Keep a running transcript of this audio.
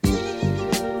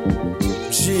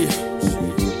Yeah,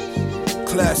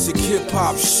 classic hip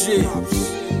hop shit.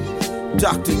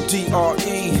 Dr.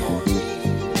 D.R.E.,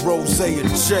 Rose and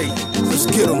J. Let's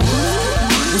get 'em.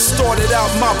 We started out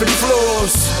mopping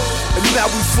floors, and now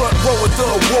we front row at the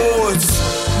awards.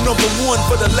 Number one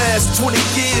for the last 20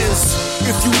 years.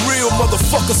 If you real,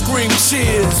 motherfucker, scream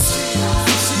cheers.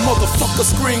 Motherfucker,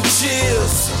 scream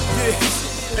cheers. Yeah.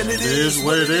 And it is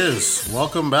what it is.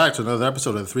 Welcome back to another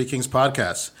episode of the Three Kings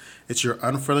Podcast. It's your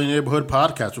unfriendly neighborhood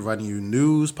podcast providing you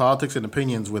news, politics, and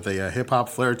opinions with a hip-hop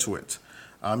flair to it.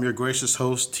 I'm your gracious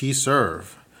host,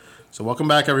 T-Serve. So welcome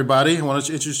back, everybody. I want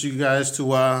to introduce you guys to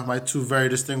my two very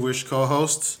distinguished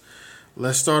co-hosts.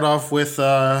 Let's start off with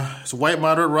it's white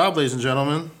moderate Rob, ladies and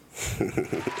gentlemen.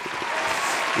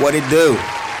 What it do?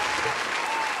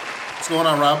 What's going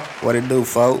on, Rob? What it do,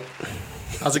 folk?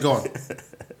 How's it going?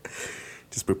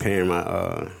 Just preparing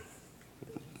my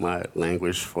my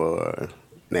language for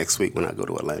next week when I go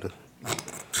to Atlanta.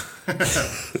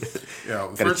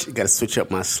 Gotta switch up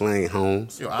my slang,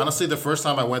 Holmes. Yo, honestly, the first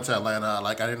time I went to Atlanta,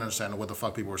 I didn't understand what the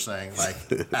fuck people were saying,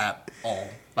 at all.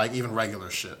 Even regular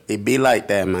shit. It be like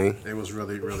that, man. It was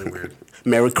really, really weird.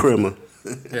 Merry Christmas.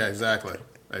 Yeah, exactly.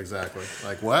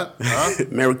 Like what? Huh?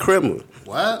 Merry Christmas.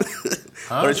 What?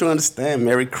 Huh? Don't you understand?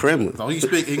 Merry Christmas. Don't you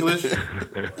speak English?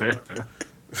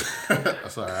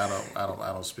 Sorry, I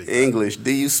don't speak English.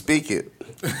 Do you speak it?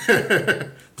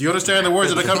 Do you understand the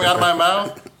words that are coming out of my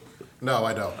mouth? No,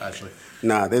 I don't, actually.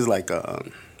 Nah, there's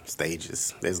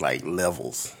stages. There's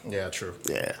levels. Yeah, true.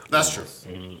 Yeah. That's true.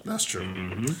 Mm-hmm. That's true.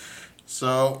 Mm-hmm.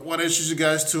 So, I want to introduce you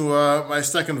guys to my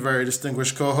second very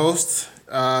distinguished co-host.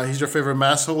 He's your favorite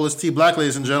masshole. It's T Black,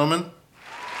 ladies and gentlemen.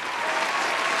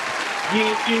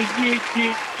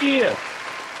 Yeah.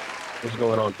 What's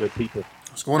going on, good people?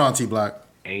 What's going on, T Black?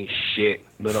 Ain't shit.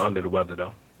 A little under the weather,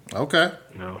 though. Okay.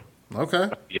 You know? Okay.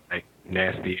 Yeah,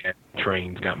 nasty ass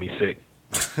trains got me sick.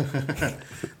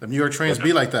 The New York trains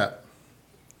be like that.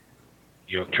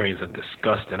 New York trains are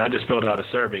disgusting. I just filled out a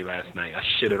survey last night. I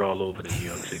shit it all over the New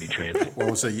York City transit.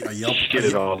 What was it?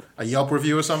 A Yelp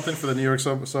review or something for the New York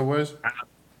subways?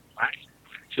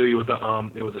 Actually,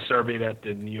 it was a survey that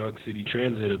the New York City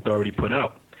Transit Authority put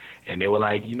out, and they were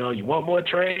like, you want more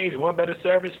trains, you want better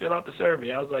service, fill out the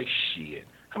survey. I was like, shit.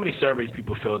 How many surveys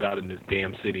people filled out in this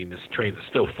damn city, and this trains are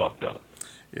still fucked up?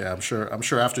 Yeah, I'm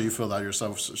sure after you filled out your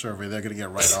survey, they're gonna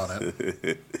get right on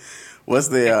it. What's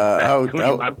the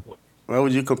how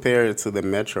would you compare it to the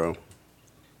Metro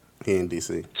here in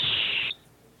DC?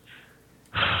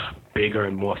 Bigger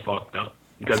and more fucked up.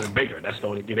 Because it's bigger. That's the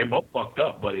only thing. They're both fucked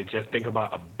up, but it's just think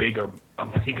about a bigger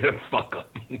fuck up.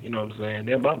 You know what I'm saying?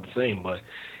 They're about the same, but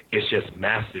it's just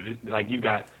massive. You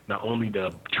got not only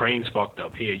the trains fucked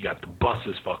up here, you got the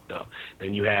buses fucked up.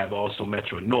 Then you have also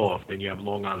Metro North. Then you have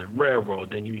Long Island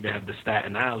Railroad. Then you even have the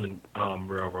Staten Island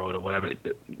Railroad or whatever.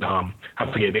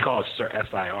 I forget. They call it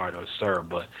SIR or SIR,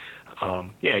 but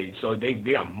yeah. So they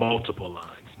got multiple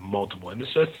lines, and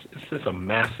it's just a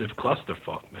massive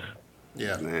clusterfuck, man.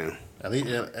 Yeah, man. At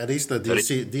least the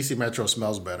DC Metro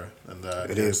smells better than the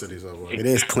other cities over. It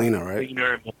is cleaner, right?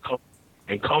 Cleaner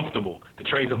and comfortable. The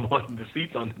trains are more, the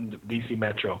seats on the DC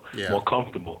Metro more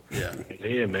comfortable. Yeah,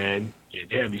 yeah, man.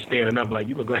 Yeah, be standing up it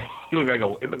looks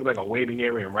like a waiting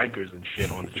area in Rikers and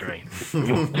shit on the train. For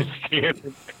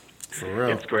real,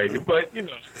 it's crazy, but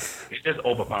it's just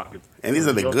overpopulated. And these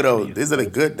are the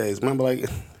good days. Remember,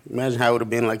 imagine how it would have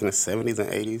been in the 70s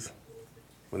and 80s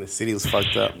when the city was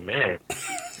fucked up. Man.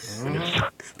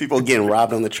 People getting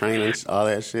robbed on the train and all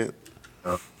that shit.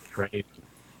 Crazy.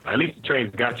 At least the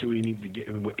trains got you where you need to get.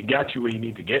 It got you where you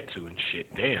need to get to and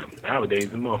shit. Damn. Nowadays,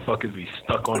 the motherfuckers be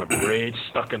stuck on a bridge,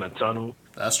 stuck in a tunnel.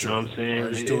 That's true. You know what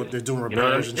I'm saying? They're doing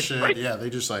repairs and shit. Crazy. Yeah, they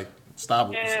just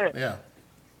stop. Yeah.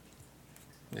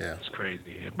 Yeah. It's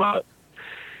crazy. But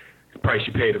the price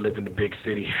you pay to live in the big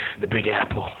city, the Big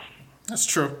Apple. That's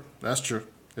true. There's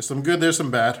some good. There's some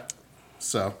bad.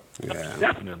 So. Yeah,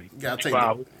 definitely. You gotta take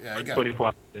 24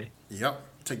 hours a day. Yep.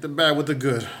 Take the bad with the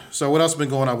good. So what else has been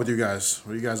going on with you guys?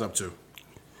 What are you guys up to?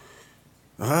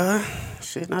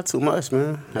 Shit, not too much,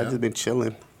 man. Yeah. I've just been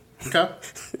chilling. Okay.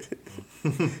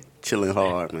 Chilling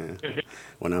hard, man.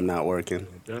 When I'm not working.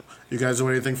 You guys do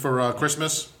anything for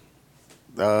Christmas?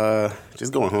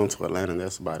 Just going home to Atlanta.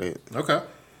 That's about it. Okay.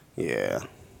 Yeah.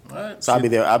 All right. So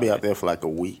I'll be out there for a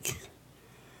week.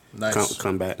 Nice.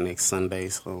 Come back next Sunday.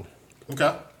 So. Okay.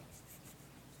 All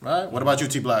right. What about you,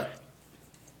 T Black?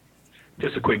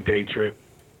 Just a quick day trip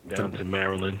down to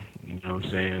Maryland, you know what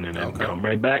I'm saying? And then come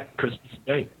right back Christmas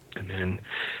Day. And then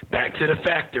back to the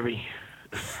factory,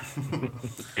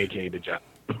 a.k.a. the job.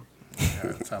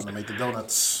 Yeah, time to make the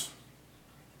donuts.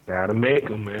 Gotta make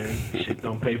them, man. Shit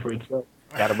don't pay for itself.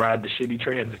 Gotta ride the shitty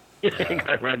transit.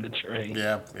 Gotta ride the train.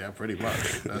 Yeah, pretty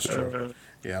much. That's true.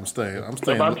 Yeah, I'm staying. What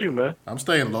about you, man? I'm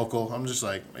staying local. I'm just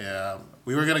like, yeah.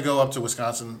 We were gonna go up to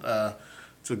Wisconsin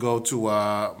to go to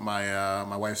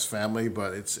my wife's family,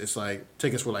 but it's like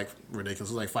tickets were like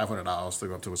ridiculous. It was like $500 to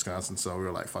go up to Wisconsin. So we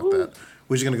were like, fuck that.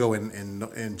 We're just gonna go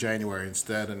in January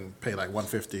instead and pay like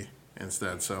 $150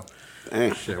 instead. So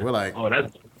shit, we're like,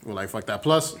 we're like, fuck that.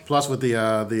 Plus with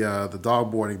the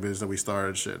dog boarding business that we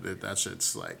started, that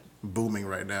shit's like booming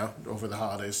right now over the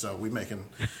holidays. So we're making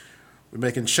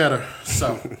cheddar.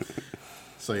 So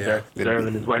yeah.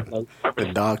 Serving his wife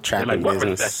the dog trapping like,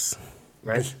 business.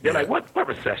 Right? They're like, what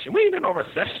recession? We ain't in no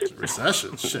recession.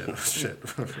 Recession? Shit.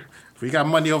 We got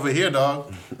money over here,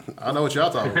 dog. I don't know what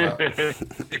y'all talking about.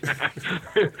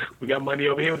 We got money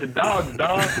over here with the dogs,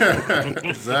 dog.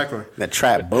 Exactly. The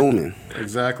trap booming.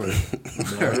 Exactly.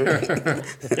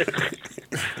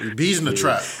 Bees in the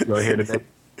trap. Go ahead and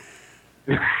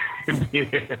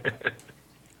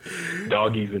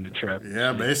doggies in the trap.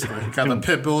 Yeah, basically. Got the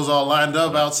pit bulls all lined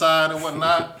up outside and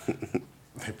whatnot.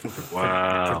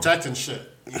 Wow. Protecting shit.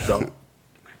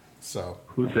 So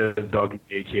who says doggy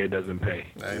daycare doesn't pay?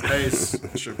 It pays.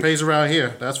 Sure pays around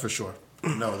here. That's for sure.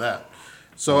 You know that.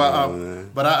 So,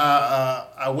 but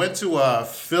I went to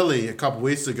Philly a couple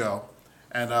weeks ago,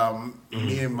 and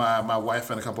me and my wife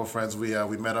and a couple of friends we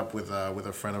met up with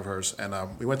a friend of hers, and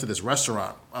we went to this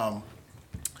restaurant.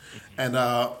 And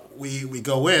we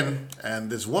go in, and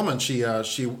this woman she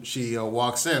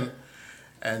walks in.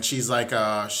 And she's like,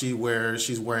 she's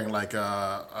wearing like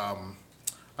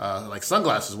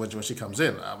sunglasses when she comes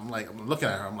in. I'm looking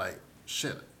at her. I'm like,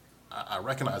 shit, I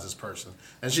recognize this person.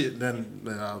 And she then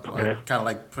kind of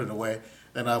like put it away.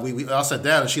 Then we all sat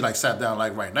down, and she like sat down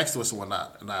like right next to us and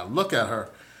whatnot. And I look at her.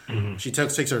 Mm-hmm. She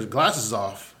takes her glasses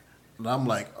off, and I'm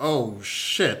like, oh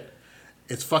shit,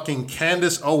 it's fucking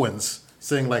Candace Owens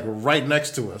sitting like right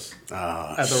next to us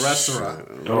at the restaurant.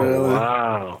 Oh really?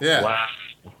 Wow! Yeah. Wow.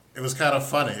 It was kind of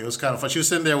funny. She was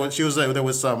sitting there with there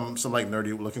was some like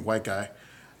nerdy looking white guy,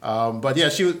 but yeah,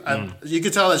 she was. You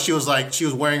could tell that she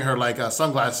was wearing her like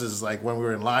sunglasses like when we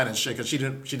were in line and shit because she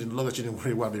didn't look like she didn't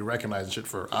really want to be recognized and shit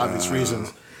for obvious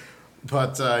reasons.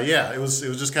 But yeah, it was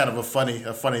just kind of a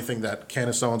funny thing that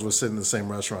Candace Owens was sitting in the same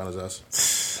restaurant as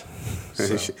us.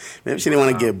 So, maybe she didn't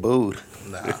want to get booed.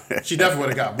 Nah, she definitely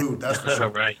would have got booed. That's for sure.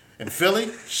 Right. In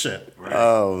Philly, shit. Right.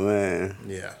 Oh man.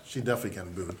 Yeah, she definitely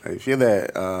getting booed. If you're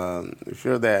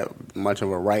that much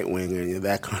of a right winger and you're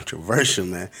that controversial,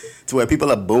 man, to where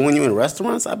people are booing you in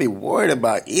restaurants, I'd be worried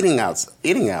about eating out,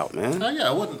 man. Oh yeah,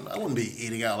 I wouldn't be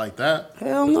eating out like that.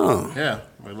 Hell no. Yeah,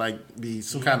 it would like be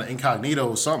some kind of incognito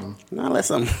or something. Not unless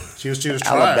I'm she was trying.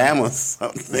 Alabama or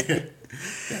something. Yeah,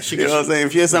 you know what I'm saying?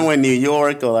 If you're somewhere in New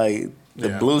York or like the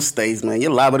blue states, man,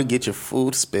 you're liable to get your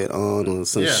food spit on or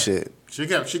some shit. She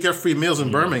got free meals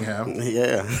in Birmingham.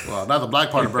 Yeah. Well, not the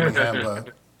black part of Birmingham, but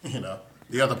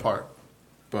the other part.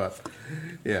 But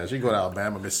yeah, she go to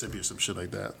Alabama, Mississippi, or some shit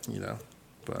like that.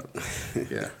 But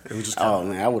yeah, it was just. Oh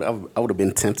man, I would have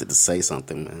been tempted to say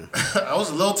something, man. I was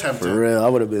a little tempted. For real, I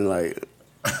would have been like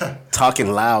talking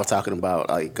about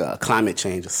like climate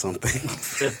change or something.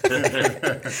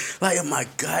 Like, oh my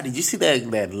God, did you see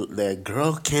that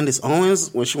girl Candace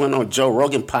Owens when she went on Joe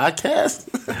Rogan podcast?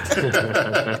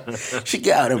 She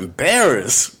got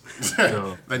embarrassed.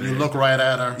 Then you look right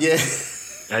at her. Yeah.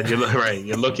 And you look right.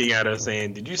 You're looking at her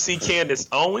saying, "Did you see Candace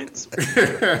Owens?"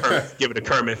 Give it a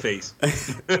Kermit face.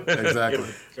 Exactly. Give it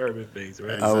a Kermit face,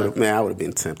 right? Exactly. I would have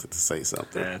been tempted to say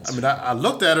something. I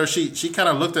looked at her. She kind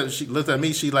of looked at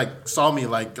me. She like saw me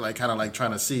like kind of like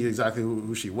trying to see exactly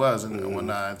who she was and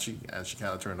whatnot. And she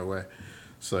kind of turned away.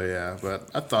 So yeah, but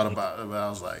I thought about it. But I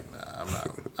was like, nah,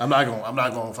 I'm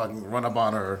not going to fucking run up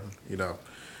on her.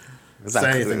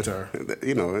 Say anything to her.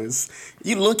 It's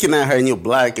you looking at her and you're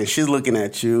black and she's looking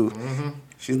at you. Mm-hmm.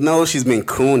 She knows she's been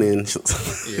cooning.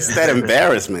 It's that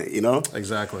embarrassment,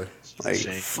 Exactly. Like,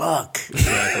 fuck.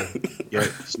 Exactly. Yeah,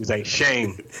 she's like,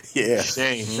 shame. Yeah.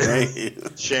 Shame.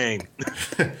 Shame.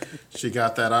 She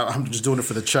got that. I'm just doing it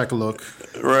for the check look.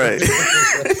 Right.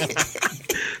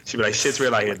 She be like, shit's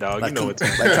real out here, dog. Like, you know what's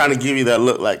like trying to give you that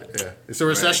look like. Yeah. It's a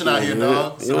recession out here,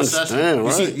 dog. It's a recession.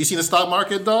 Right? You seen the stock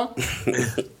market, dog?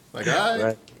 Like, all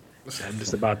right. I'm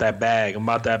just about that bag. I'm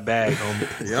about that bag,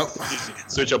 homie. Yep.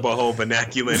 Switch up our whole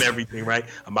vernacular and everything, right?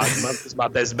 I'm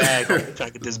about this bag. I'm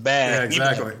trying to get this bag. Yeah,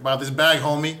 exactly. About this bag,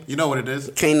 homie. You know what it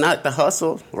is. Can't knock the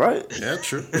hustle, right? Yeah,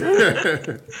 true.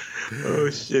 Oh,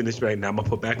 shit. It's right now. I'm going to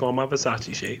put back on my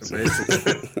Versace shades.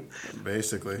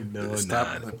 Basically. No,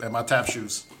 and my tap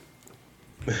shoes.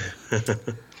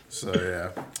 So,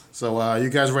 yeah. So, you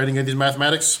guys ready to get these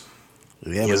mathematics?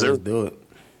 Yeah, yes, let's do it.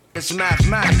 It's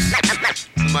mathematics.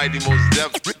 Mighty Mos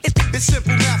Def. It's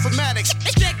simple mathematics.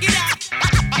 Check it out.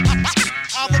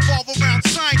 I'll revolve around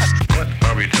science. What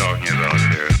are we talking about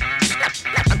here?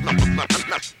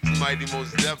 Mighty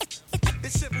Mos Def.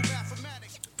 It's simple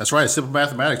mathematics. That's right, Simple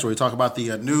Mathematics, where we talk about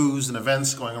the news and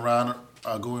events going on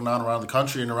around the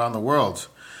country and around the world.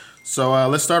 So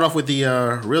let's start off with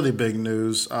the really big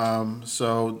news.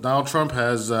 So Donald Trump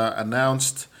has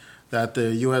announced that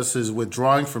the U.S. is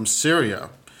withdrawing from Syria.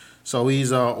 So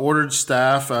he's ordered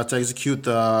staff to execute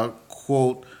the,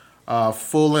 quote,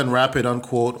 full and rapid,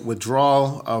 unquote,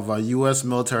 withdrawal of U.S.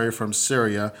 military from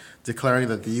Syria, declaring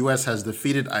that the U.S. has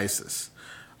defeated ISIS.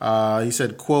 He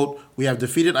said, quote, "We have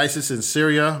defeated ISIS in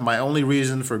Syria. My only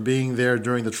reason for being there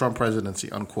during the Trump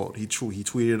presidency," unquote. He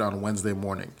tweeted on Wednesday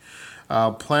morning.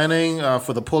 Planning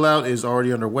for the pullout is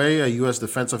already underway. A U.S.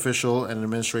 defense official and an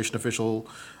administration official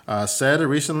said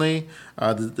recently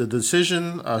the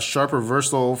decision, a sharp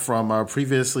reversal from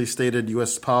previously stated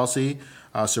U.S. policy,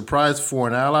 surprised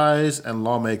foreign allies and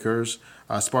lawmakers,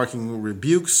 sparking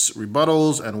rebukes,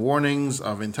 rebuttals, and warnings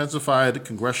of intensified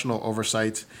congressional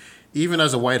oversight, even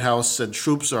as the White House said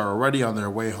troops are already on their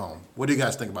way home. What do you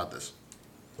guys think about this?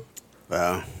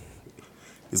 Wow.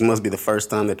 This must be the first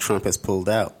time that Trump has pulled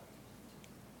out.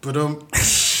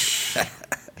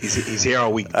 He's here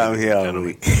all week. I'm here all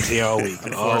week. He's here all week.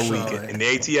 All week. In the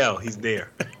ATL, he's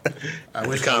there. I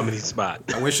wish comedy spot.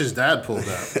 I wish his dad pulled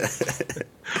out.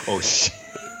 Oh shit.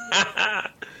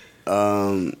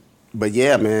 But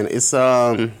yeah, man, it's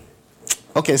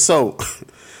okay. So,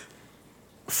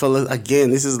 again,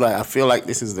 this is like, I feel like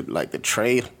this is the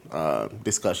trade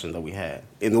discussion that we had,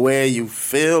 in the way you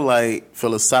feel like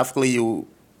philosophically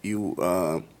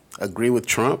you agree with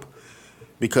Trump,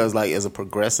 because like as a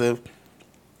progressive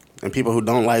and people who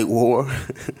don't like war,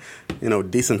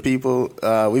 decent people,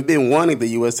 we've been wanting the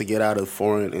U.S. to get out of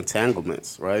foreign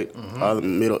entanglements, right? The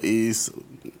Middle East,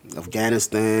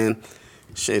 Afghanistan,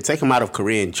 shit, take them out of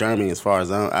Korea and Germany as far as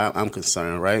I'm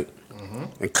concerned, right?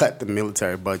 And cut the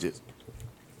military budget.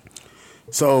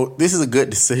 So this is a good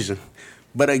decision.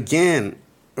 But again,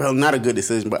 well, not a good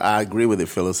decision, but I agree with it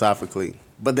philosophically.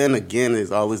 But then again,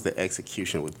 there's always the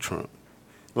execution with Trump.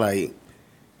 Like,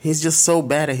 he's just so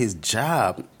bad at his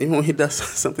job. Even when he does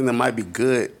something that might be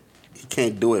good, he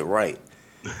can't do it right.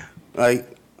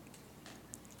 Like,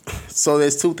 so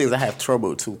there's two things. I have trouble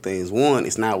with two things. One,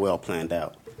 it's not well planned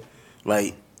out.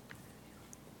 Like,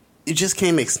 you just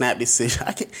can't make snap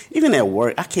decisions. Even at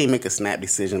work, I can't make a snap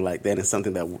decision like that in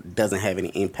something that doesn't have any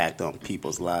impact on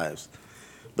people's lives.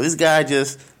 But this guy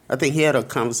I think he had a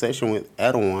conversation with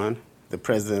Erdogan, the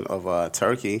president of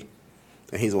Turkey,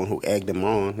 and he's the one who egged him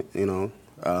on, and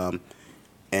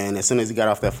as soon as he got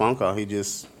off that phone call, he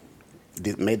just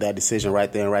made that decision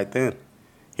right there and right then.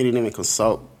 He didn't even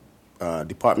consult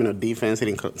Department of Defense. He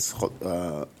didn't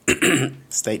consult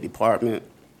State Department.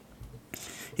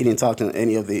 He didn't talk to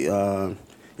any of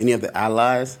the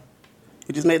allies.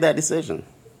 He just made that decision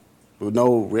with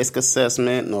no risk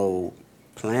assessment, no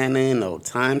planning, no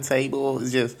timetable.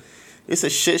 It's a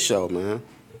shit show, man.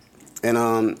 And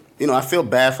I feel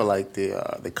bad for like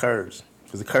the Kurds,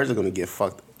 because the Kurds are gonna get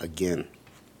fucked again,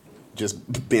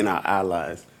 just being our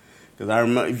allies. Because I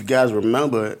remember, if you guys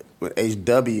remember, when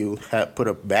HW had put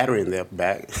a battery in their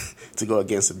back to go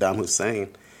against Saddam Hussein,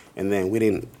 and then we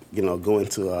didn't, go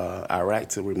into Iraq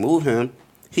to remove him.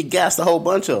 He gassed a whole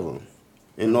bunch of them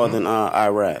in northern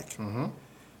Iraq.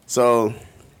 So,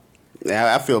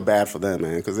 yeah, I feel bad for them,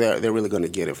 man, because they're really going to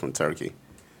get it from Turkey.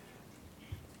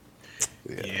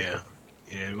 Yeah.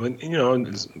 When,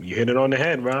 you hit it on the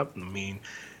head, Rob. I mean,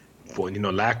 for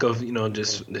lack of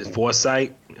just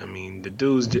foresight. I mean,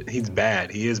 the he's bad.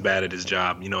 He is bad at his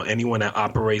job. Anyone that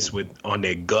operates on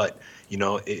their gut,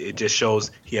 it just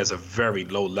shows he has a very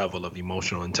low level of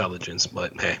emotional intelligence.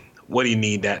 But hey, what do you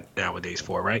need that nowadays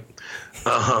for, right?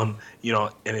 And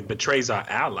it betrays our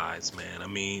allies, man. I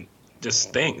mean,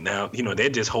 just think now, they're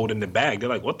just holding the bag. They're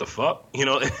like, what the fuck?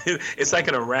 It's like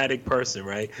an erratic person,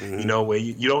 right? Where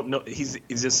you don't know. He's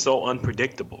just so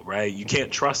unpredictable, right? You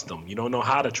can't trust him. You don't know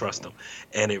how to trust him.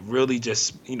 And it really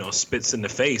just, spits in the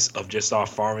face of just our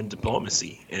foreign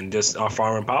diplomacy and just our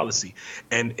foreign policy.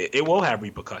 And it will have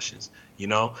repercussions.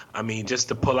 I mean, just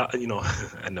to pull out,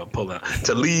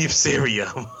 to leave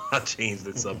Syria. I'll change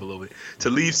this up a little bit. To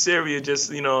leave Syria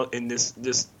just, in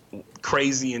this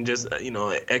crazy and just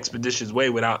expeditious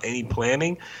way without any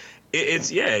planning,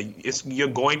 you're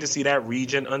going to see that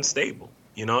region unstable.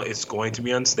 It's going to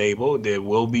be unstable. There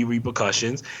will be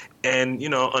repercussions, and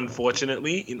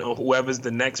unfortunately, whoever's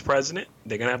the next president,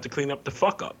 they're gonna have to clean up the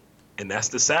fuck up, and that's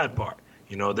the sad part.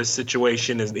 You know, this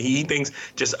situation is, he thinks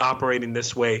just operating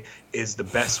this way is the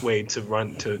best way to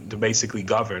run, to basically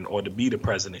govern or to be the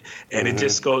president. And it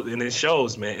just goes, and it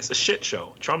shows, man, it's a shit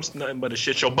show. Trump's nothing but a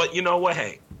shit show. But you know what?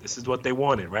 Hey, this is what they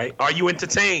wanted, right? Are you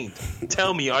entertained?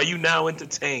 Tell me, are you now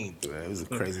entertained? Yeah, it was a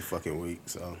crazy fucking week,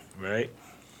 so. Right?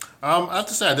 I have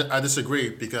to say I disagree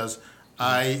because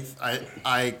I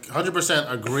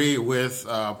 100% agree with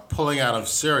pulling out of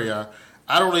Syria.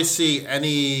 I don't really see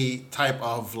any type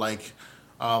of like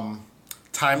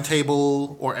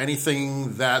timetable or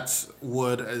anything that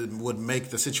would make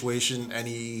the situation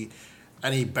any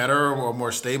better or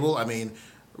more stable. I mean,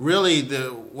 really,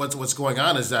 what's going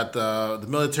on is that the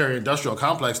military-industrial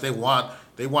complex, they want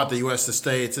the U.S.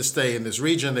 to stay in this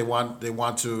region. They want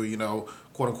to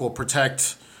quote unquote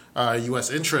protect U.S.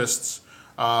 interests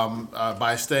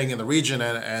by staying in the region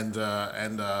and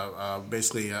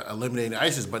basically eliminating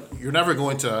ISIS. But you're never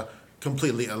going to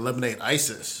completely eliminate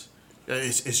ISIS.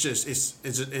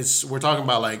 It's we're talking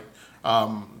about like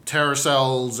terror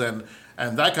cells and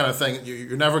that kind of thing.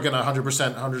 You're never going to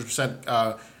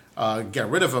 100% get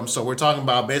rid of them. So we're talking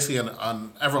about basically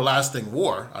an everlasting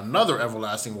war, another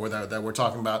everlasting war that we're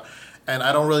talking about. And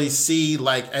I don't really see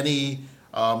like any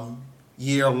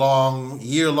year-long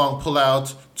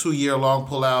pullout, 2-year-long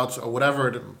pullout, or whatever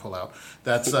pullout.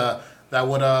 That's that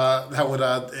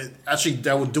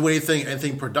would do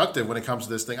anything productive when it comes to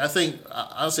this thing. I think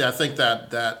honestly,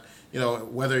 that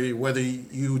whether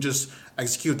you just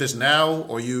execute this now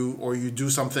or you do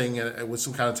something with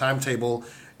some kind of timetable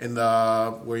in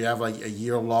where you have like a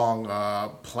year-long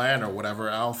plan or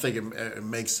whatever, I don't think it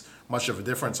makes much of a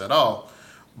difference at all.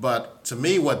 But to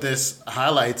me, what this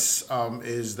highlights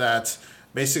is that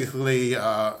basically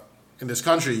in this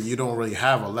country, you don't really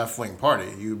have a left-wing party.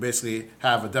 You basically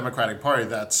have a Democratic Party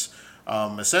that's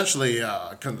essentially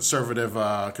conservative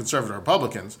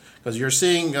Republicans. Because you're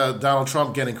seeing Donald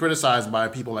Trump getting criticized by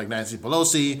people like Nancy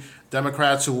Pelosi,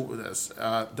 Democrats, the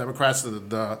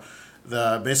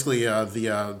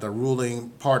ruling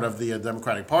part of the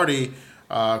Democratic Party,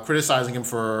 criticizing him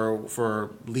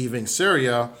for leaving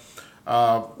Syria.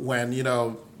 When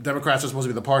Democrats are supposed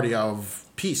to be the party of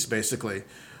peace, basically,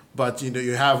 but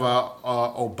you have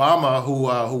Obama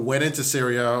who went into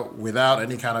Syria without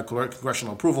any kind of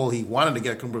congressional approval. He wanted to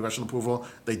get congressional approval.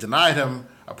 They denied him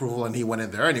approval, and he went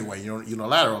in there anyway,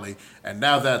 unilaterally. And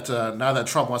now that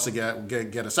Trump wants to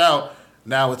get us out,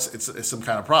 now it's some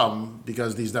kind of problem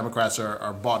because these Democrats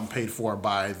are bought and paid for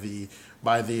by the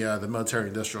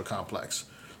military-industrial complex.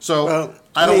 So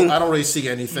I don't really see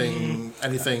anything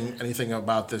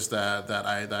about this that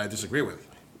I disagree with.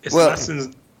 It's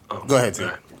lessons. Go ahead,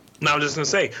 Tim. No, I was just gonna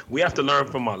say we have to learn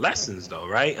from our lessons, though,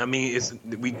 right? I mean,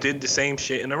 we did the same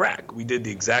shit in Iraq. We did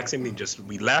the exact same thing. Just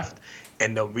we left,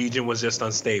 and the region was just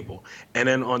unstable. And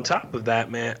then on top of that,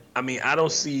 man, I mean, I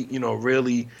don't see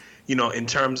really. In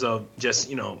terms of just,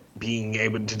 being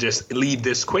able to just leave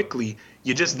this quickly,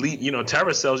 you just leave,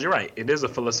 terror cells, you're right. It is a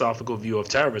philosophical view of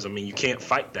terrorism. I mean, you can't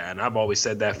fight that. And I've always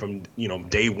said that from,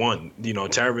 day one.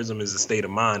 Terrorism is a state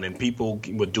of mind and people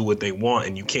will do what they want.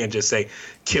 And you can't just say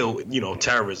kill,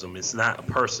 terrorism. It's not a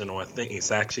person or a thing.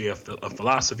 It's actually a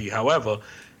philosophy. However,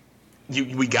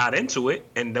 we got into it,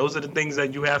 and those are the things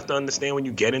that you have to understand when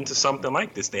you get into something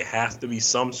like this. There has to be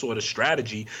some sort of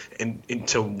strategy and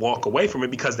to walk away from it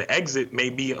because the exit may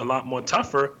be a lot more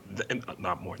tougher,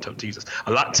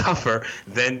 a lot tougher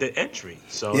than the entry.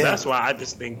 So that's why I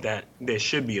just think that there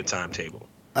should be a timetable.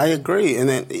 I agree, and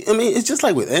then, I mean, it's just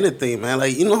like with anything, man.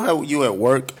 Like how you at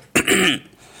work,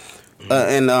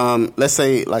 and let's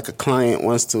say like a client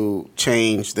wants to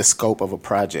change the scope of a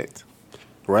project,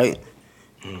 right?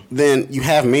 Then you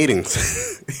have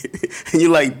meetings and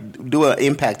you do an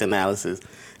impact analysis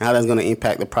and how that's going to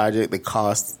impact the project, the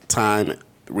cost, time,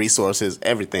 resources,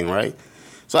 everything, right?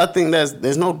 So I think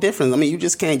there's no difference. I mean, you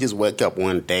just can't just wake up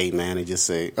one day, man, and just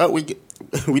say, oh, we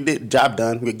did job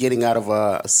done. We're getting out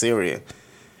of Syria.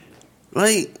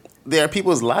 Like, there are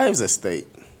people's lives at stake.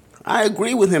 I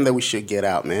agree with him that we should get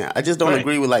out, man. I just don't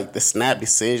agree with the snap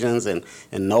decisions and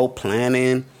no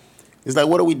planning. It's like,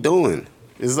 what are we doing?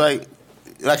 It's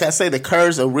like I say, the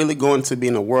Kurds are really going to be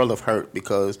in a world of hurt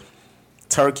because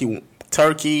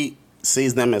Turkey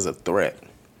sees them as a threat.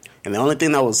 And the only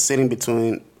thing that was sitting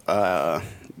between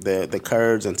the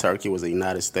Kurds and Turkey was the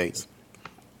United States.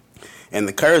 And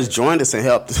the Kurds joined us and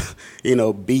helped,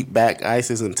 beat back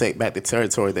ISIS and take back the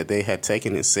territory that they had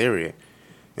taken in Syria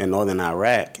and northern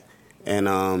Iraq. And,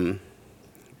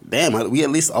 we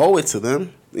at least owe it to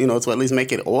them, to at least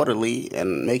make it orderly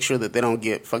and make sure that they don't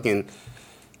get fucking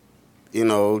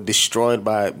destroyed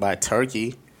by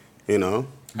Turkey, But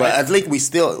I think we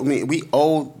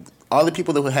owe all the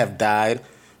people that have died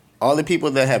all the people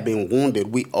that have been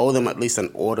wounded, we owe them at least an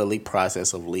orderly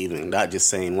process of leaving, not just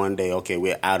saying one day, okay,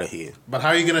 we're out of here. But how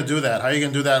are you going to do that? How are you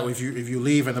going to do that if you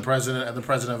leave and the president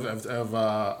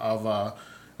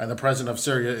of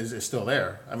Syria is still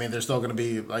there? I mean, there's still going to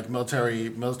be like military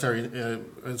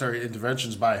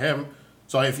interventions by him.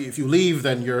 So if you leave,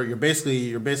 then you're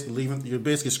basically leaving. You're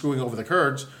basically screwing over the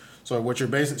Kurds. So what you're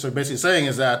basically saying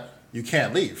is that you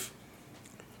can't leave.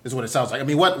 Is what it sounds like. I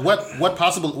mean,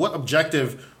 what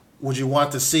objective would you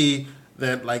want to see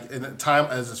that, like, in time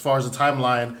as far as the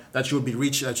timeline that you would be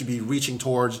reaching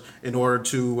towards in order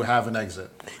to have an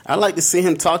exit? I'd like to see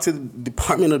him talk to the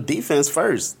Department of Defense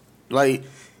first. Like,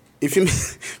 if you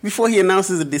before he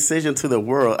announces a decision to the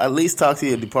world, at least talk to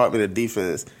your Department of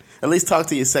Defense. At least talk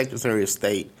to your Secretary of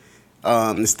State,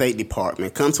 the State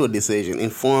Department. Come to a decision.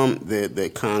 Inform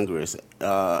the Congress.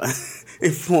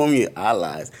 Inform your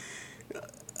allies.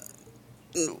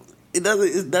 It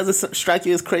doesn't strike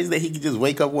you as crazy that he could just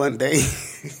wake up one day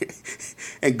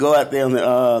and go out there on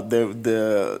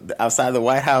the outside the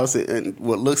White House and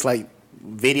what looks like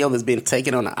video that's been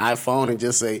taken on an iPhone and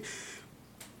just say,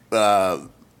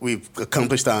 we've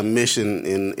accomplished our mission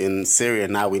in Syria.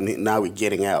 Now we're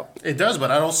getting out. It does,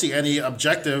 but I don't see any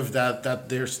objective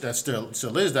that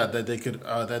still is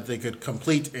that they could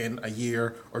complete in a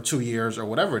year or 2 years or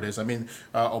whatever it is. I mean,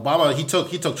 Obama he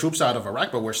took troops out of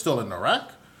Iraq, but we're still in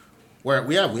Iraq. Where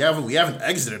we haven't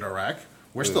exited Iraq.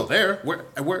 We're still there. We're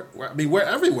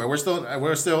everywhere. We're still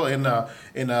in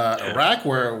Iraq.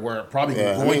 We're probably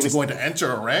going to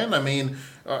enter Iran. I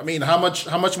mean, how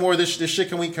much more of this shit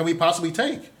can we possibly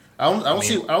take? I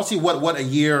don't see what a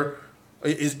year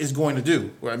is going to do.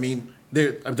 I mean,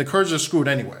 the Kurds are screwed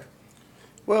anyway.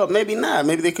 Well, maybe not.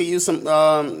 Maybe they could use some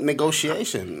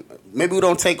negotiation. Maybe we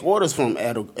don't take orders from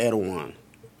Erdogan,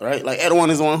 right? Like Erdogan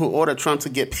is the one who ordered Trump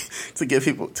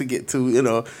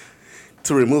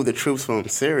to remove the troops from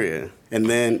Syria, and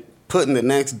then putting the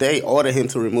next day order him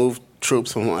to remove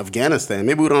troops from Afghanistan.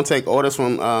 Maybe we don't take orders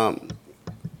from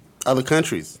other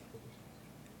countries,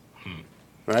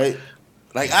 right?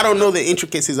 Like, I don't know the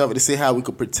intricacies of it to see how we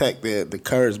could protect the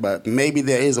Kurds, but maybe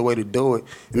there is a way to do it.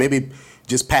 Maybe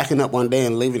just packing up one day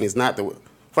and leaving is not the way.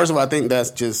 First of all, I think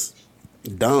that's just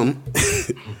dumb,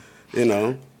 you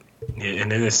know. Yeah,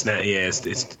 and then it's not. Yeah,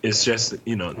 it's just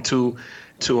too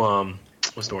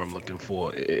what's the word I'm looking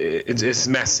for? It's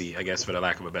messy, I guess, for the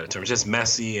lack of a better term. It's just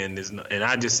messy, and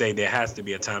I just say there has to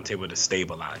be a timetable to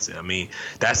stabilize it. I mean,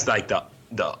 that's like the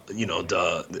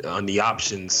on the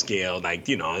option scale, like,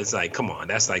 it's like, come on,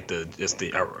 that's like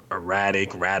the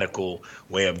erratic, radical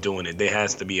way of doing it. There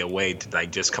has to be a way to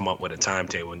like just come up with a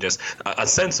timetable and just a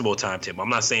sensible timetable. I'm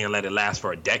not saying let it last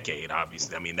for a decade,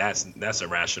 obviously. I mean, that's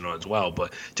irrational as well,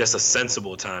 but just a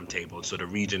sensible timetable so the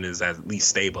region is at least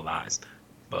stabilized.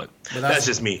 But that's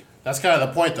just me. That's kind of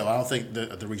the point, though. I don't think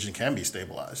the region can be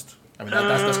stabilized. I mean,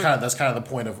 that's kind of the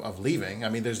point of leaving. I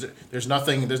mean, there's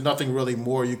nothing really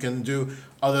more you can do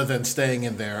other than staying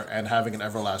in there and having an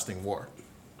everlasting war.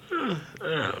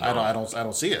 I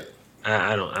don't see it.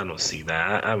 I don't see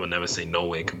that. I would never say no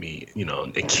way it can be.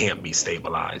 It can't be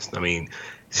stabilized. I mean,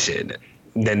 shit.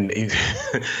 Then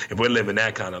if we're living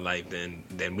that kind of life,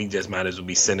 then we just might as well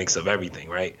be cynics of everything,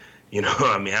 right?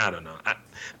 I mean, I don't know.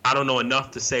 I don't know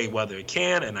enough to say whether it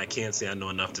can, and I can't say I know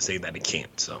enough to say that it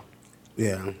can't. So.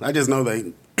 Yeah, I just know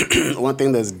that one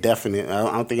thing that's definite, I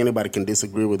don't think anybody can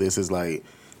disagree with this, is like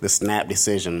the snap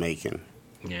decision making.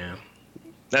 Yeah,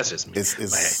 that's just me.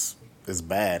 It's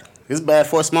bad. It's bad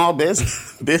for a small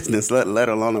business, let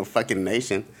alone a fucking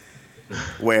nation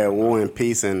where war and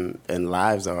peace and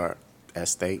lives are at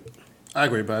stake. I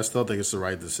agree, but I still think it's the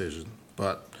right decision.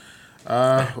 But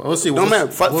we'll see.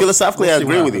 Philosophically, I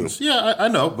agree with you. Yeah, I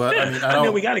know, but yeah, I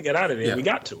mean, we got to get out of there. Yeah. We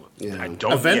got to. Yeah.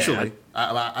 Eventually.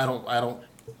 I don't.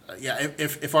 Yeah,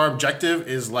 if our objective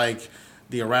is like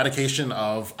the eradication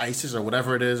of ISIS or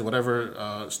whatever it is,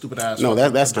 whatever stupid ass. No,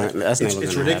 that's not. It's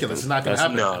ridiculous. Happen. It's not going to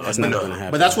happen. No, that's never going to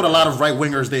happen. But that's what a lot of right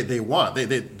wingers they want.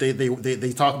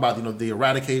 They talk about the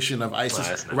eradication of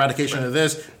ISIS, eradication of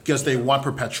this, because they want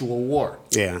perpetual war.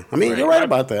 Yeah, I mean, you're right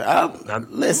about that.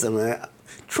 Listen, man,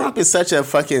 Trump is such a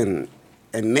fucking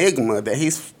enigma that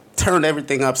he's turned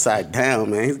everything upside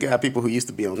down, man. He's got people who used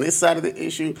to be on this side of the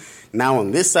issue, now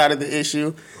on this side of the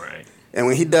issue. Right. And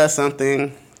when he does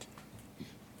something,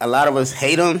 a lot of us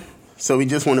hate him, so we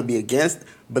just want to be against.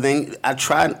 But then I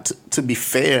try to be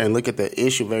fair and look at the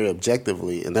issue very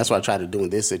objectively, and that's what I try to do in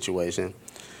this situation.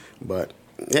 But,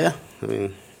 yeah, I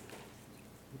mean,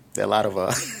 there are a lot of...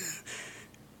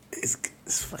 it's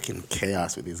fucking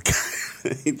chaos with this guy.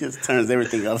 He just turns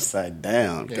everything upside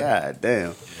down. Yeah. God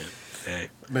damn. Yeah.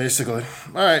 Basically.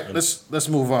 All right, let's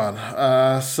move on.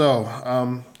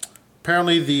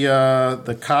 Apparently,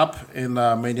 the cop in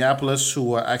Minneapolis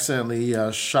who accidentally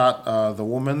shot the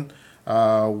woman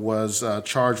was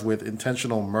charged with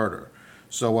intentional murder.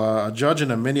 So a judge in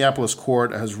a Minneapolis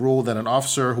court has ruled that an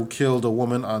officer who killed a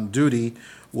woman on duty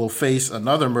will face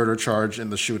another murder charge in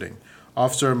the shooting.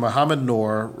 Officer Mohammed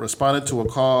Noor responded to a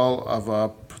call of a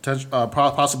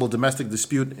possible domestic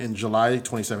dispute in July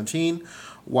 2017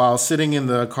 while sitting in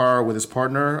the car with his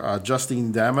partner,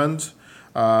 Justine Damond,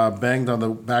 banged on the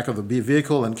back of the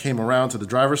vehicle and came around to the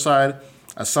driver's side.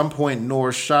 At some point,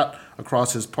 Noor shot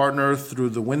across his partner through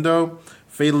the window,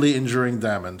 fatally injuring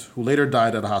Damond, who later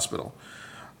died at a hospital.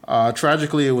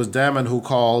 Tragically, it was Damond who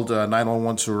called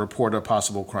 911 to report a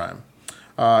possible crime.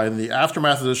 In the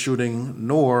aftermath of the shooting,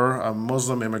 Noor, a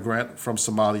Muslim immigrant from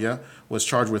Somalia, was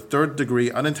charged with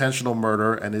third-degree unintentional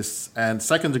murder and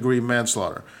second-degree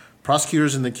manslaughter.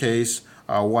 Prosecutors in the case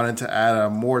wanted to add a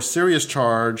more serious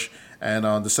charge, and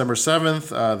on December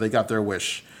 7th, they got their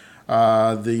wish.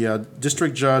 The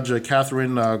district judge,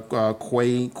 Catherine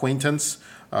Quaintance,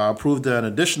 approved an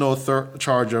additional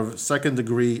charge of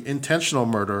second-degree intentional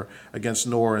murder against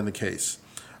Noor in the case.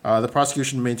 The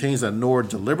prosecution maintains that Noor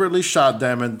deliberately shot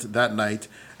Damond that night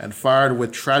and fired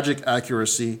with tragic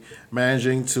accuracy,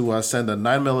 managing to send a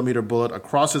 9mm bullet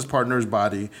across his partner's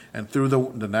body and through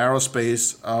the narrow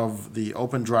space of the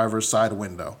open driver's side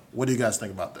window. What do you guys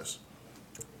think about this?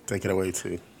 Take it away,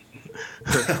 T.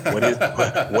 What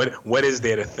is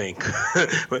there to think?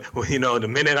 You know, the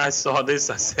minute I saw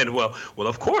this, I said, well,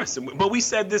 of course. But we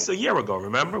said this a year ago,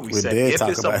 remember? We said if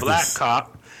it's a black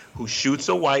cop who shoots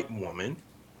a white woman,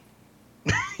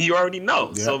 you already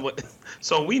know. Yeah.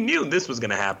 So we knew this was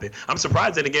going to happen. I'm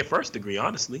surprised they didn't get first degree,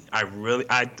 honestly. I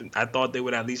thought they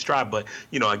would at least try. But,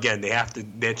 you know, again,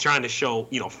 they're trying to show,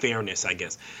 you know, fairness, I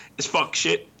guess. It's fuck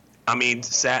shit. I mean,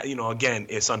 sad. You know, again,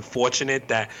 it's unfortunate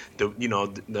that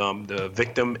the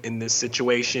victim in this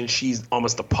situation, she's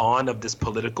almost a pawn of this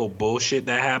political bullshit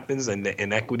that happens and the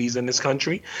inequities in this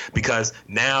country. Because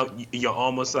now you're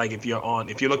almost like if you're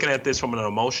looking at this from an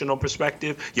emotional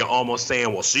perspective, you're almost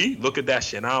saying, well, see, look at that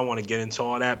shit. And I don't want to get into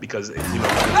all that because I'm not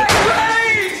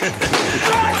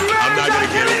going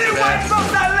to get into that.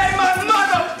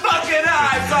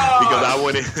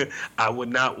 Because I would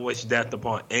not wish death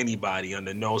upon anybody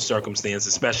under no circumstance,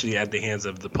 especially at the hands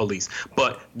of the police.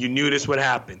 But you knew this would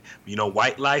happen. You know,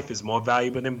 white life is more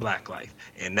valuable than black life.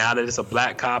 And now that it's a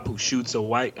black cop who shoots a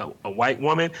white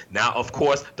woman, now of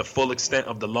course the full extent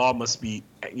of the law must be,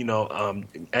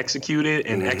 executed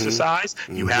and exercised.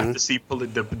 You have to see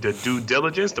the due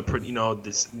diligence,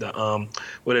 what's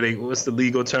the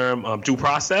legal term? Due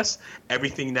process.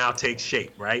 Everything now takes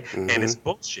shape, right? And it's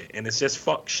bullshit, and it's just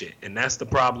fuck shit, and that's the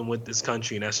problem with this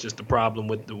country, and that's just the problem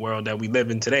with the world that we live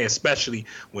in today, especially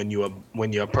when you're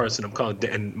a person of color,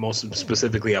 and most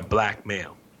specifically a black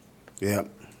male. Yeah.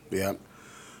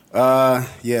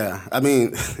 I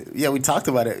mean, we talked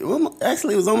about it.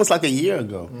 Actually, it was almost like a year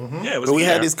ago. Yeah, it was. But we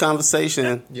had this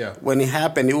conversation. Yeah. When it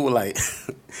happened, we were like,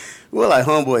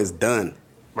 homeboy is done.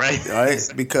 Right?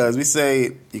 Because we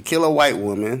say you kill a white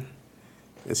woman,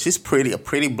 and she's a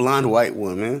pretty blonde white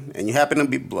woman, and you happen to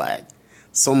be black,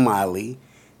 Somali,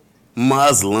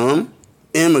 Muslim,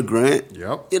 immigrant.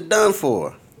 Yep. You're done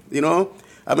for. You know?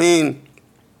 I mean,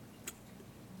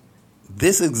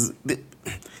 this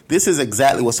is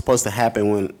exactly what's supposed to happen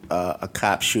when a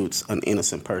cop shoots an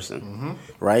innocent person,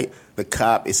 right? The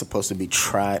cop is supposed to be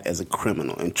tried as a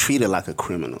criminal and treated like a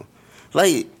criminal.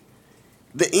 Like,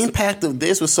 the impact of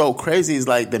this was so crazy. It's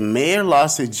like the mayor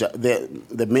lost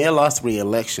the mayor lost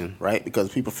re-election, right? Because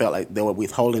people felt like they were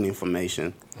withholding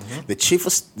information. The chief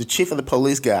of the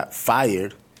police got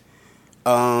fired.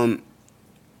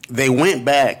 They went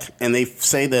back and they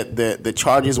say that the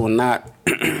charges were not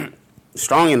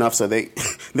strong enough, so they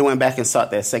went back and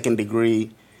sought that second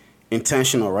degree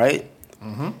intentional, right?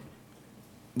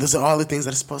 Those are all the things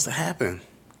that are supposed to happen.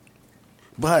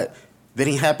 But they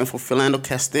didn't happen for Philando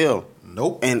Castile.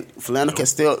 Nope. And Philando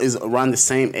Castile is around the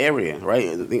same area,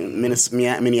 right? The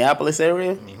Minneapolis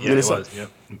area? Yeah, Minnesota. It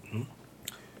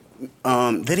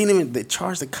was, yeah. They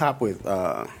charged the cop with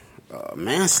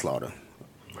manslaughter.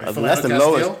 Right. I mean, that's the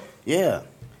lowest. Yeah.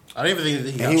 I didn't even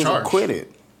think he got he was charged. Acquitted.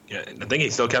 Yeah, I think he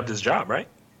still kept his job, right?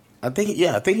 I think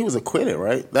he was acquitted,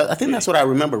 right? I think that's what I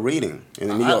remember reading in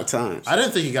the New York Times. I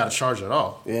didn't think he got a charge at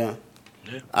all. Yeah.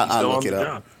 I'll look it up.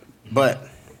 Job. But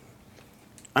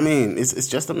I mean, it's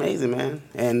just amazing, man.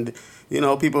 And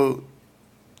people,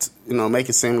 make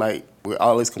it seem like we're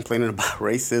always complaining about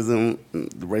racism.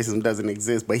 Racism doesn't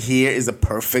exist, but here is a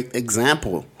perfect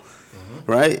example,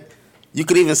 right? You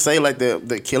could even say like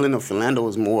the killing of Philando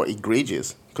was more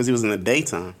egregious because he was in the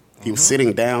daytime. He was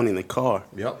sitting down in the car.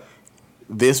 Yep.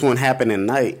 this one happened at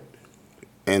night,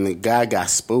 and the guy got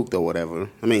spooked or whatever.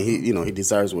 I mean, he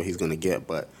deserves what he's gonna get,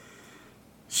 but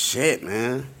shit,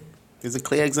 man, it's a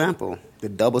clear example. The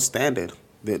double standard,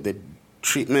 the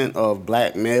treatment of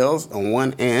black males on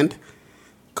one end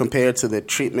compared to the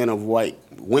treatment of white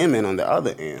women on the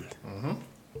other end. Mm-hmm.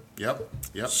 Yep.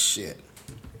 Shit.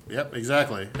 Yep,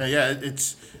 exactly. Yeah,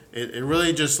 it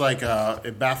really just like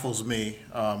it baffles me,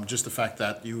 just the fact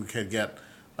that you could get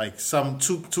like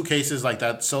two cases like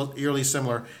that so eerily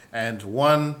similar, and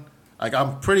one, like,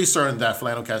 I'm pretty certain that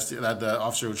Philando Castile, that the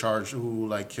officer who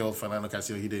like killed Philando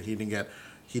Castile, he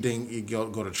didn't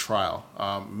go to trial.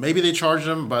 Maybe they charged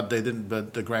him, but they didn't.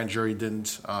 But the grand jury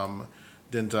didn't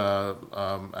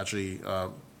actually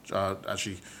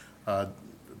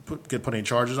get put any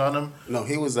charges on him. No,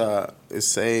 he was. It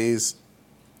says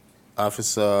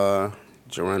Officer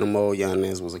Geronimo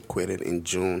Yanez was acquitted in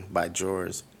June by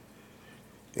jurors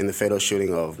in the fatal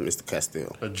shooting of Mr.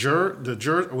 Castile. The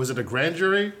juror, was it a grand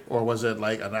jury or was it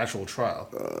like an actual trial?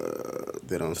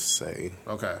 They don't say.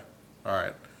 Okay, all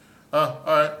right. All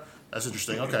right. That's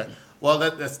interesting. Okay. Well,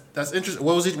 that's interesting.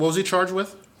 What was he charged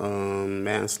with?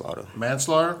 Manslaughter.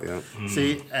 Manslaughter. Yeah.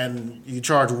 See, and you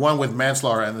charge one with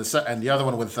manslaughter and the other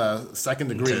one with second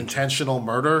degree intentional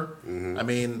murder. Mm-hmm. I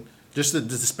mean, just the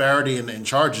disparity in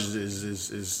charges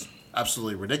is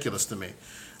absolutely ridiculous to me.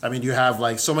 I mean, you have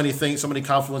like so many things, so many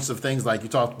confluence of things. Like you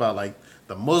talked about, like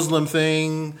the Muslim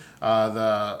thing,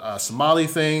 the Somali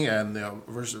thing, and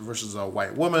versus a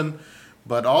white woman.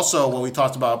 But also, what we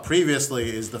talked about previously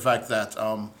is the fact that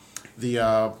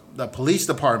the police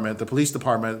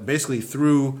department basically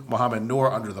threw Mohammed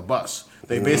Noor under the bus.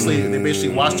 They basically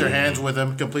washed their hands with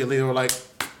him completely. They were like,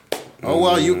 "Oh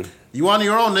well, you on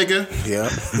your own, nigga." Yeah.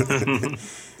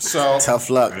 So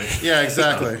tough luck. Yeah,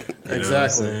 exactly.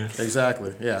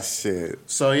 Exactly. Yeah. Shit.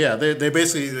 So yeah, they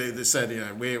basically they said,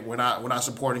 we're not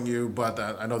supporting you, but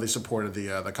I know they supported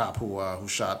the cop who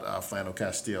shot Philando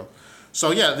Castile.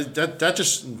 So yeah, that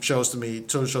just shows to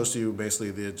you basically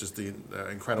the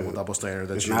incredible double standard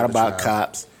that it's you. It's not about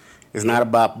cops. It's not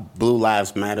about blue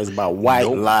lives matter. It's about white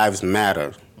lives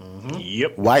matter. Mm-hmm.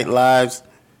 Yep. White lives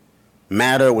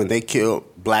matter when they kill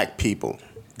black people.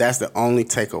 That's the only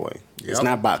takeaway. Yep. It's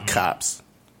not about cops.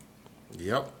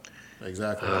 Yep.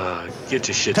 Exactly. Get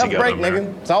your shit Tough together, break, America.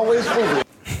 nigga. It's always food.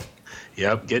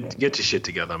 Yep. Get your shit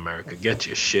together, America. Get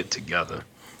your shit together.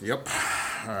 Yep.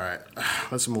 All right.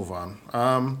 Let's move on.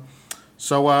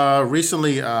 So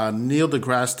recently, Neil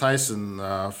deGrasse Tyson,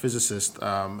 physicist,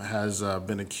 has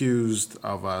been accused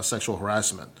of sexual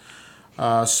harassment.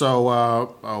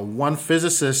 One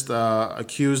physicist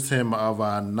accused him of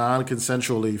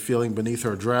non-consensually feeling beneath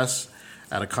her dress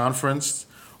at a conference,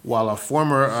 while a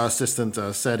former assistant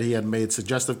said he had made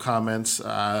suggestive comments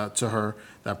to her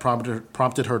that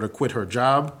prompted her to quit her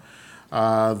job.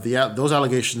 Those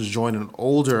allegations join an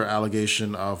older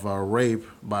allegation of rape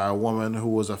by a woman who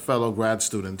was a fellow grad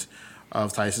student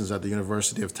of Tyson's at the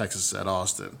University of Texas at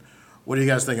Austin. What do you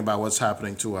guys think about what's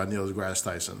happening to Neil deGrasse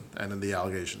Tyson and in the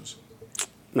allegations?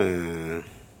 Man,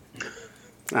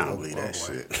 I don't believe that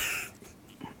shit.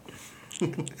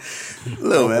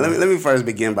 Look, man, let me first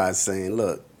begin by saying,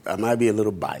 look, I might be a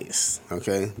little biased,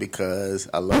 okay, because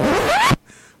I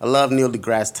love Neil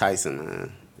deGrasse Tyson,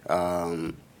 man.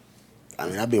 I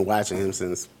mean, I've been watching him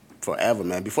since forever,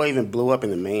 man. Before he even blew up in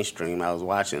the mainstream, I was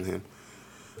watching him,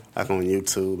 like on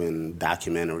YouTube and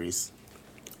documentaries,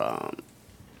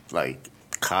 like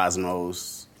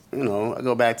Cosmos. You know, I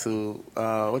go back to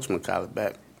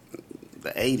back the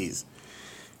 80s,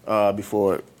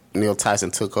 before Neil Tyson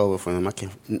took over for him. I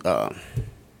can't.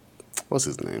 What's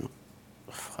his name?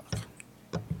 Fuck.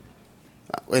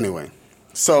 Anyway,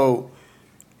 so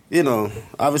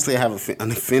obviously I have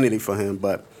an affinity for him,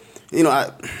 but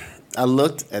I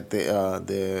looked at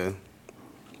the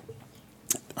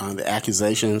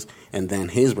accusations and then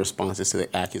his responses to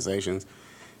the accusations,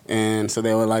 and so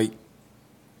they were like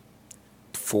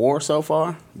 4 so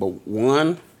far, but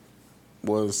one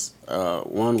was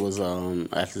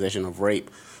accusation of rape.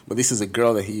 But this is a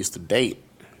girl that he used to date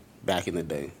back in the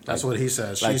day. That's what he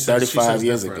says. Like 35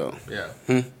 years ago. Yeah.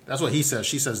 That's what he says.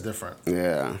 She says different.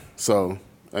 Yeah. So,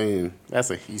 I mean, that's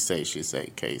a he say, she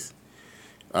say case.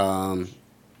 The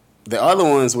other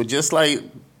ones were just like,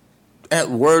 at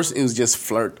worst, it was just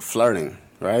flirting,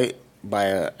 right? By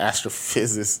an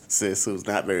astrophysicist who's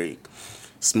not very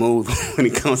smooth when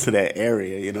it comes to that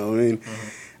area, you know what I mean?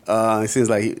 Mm-hmm. It seems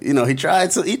like he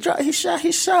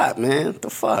shot, man. What the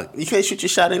fuck? You can't shoot your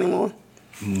shot anymore?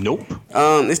 Nope.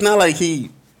 It's not like he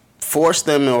forced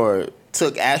them or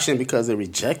took action because they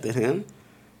rejected him.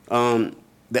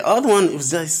 The other one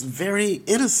was just very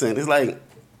innocent. It's like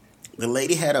The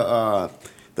lady had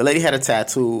a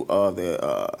tattoo of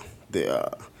the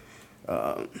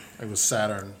It was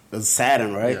Saturn.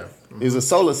 Saturn, right? Yeah. It was a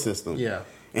solar system. Yeah.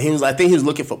 And I think he was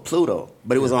looking for Pluto,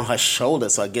 but it was on her shoulder.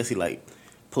 So I guess he like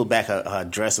pulled back her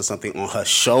dress or something on her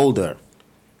shoulder,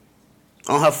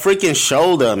 on her freaking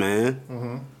shoulder, man.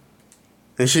 Mm-hmm.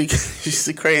 And she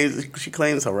crazy. She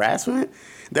claims harassment.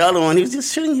 The other one, he was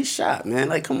just shooting his shot, man.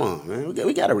 Like, come on, man.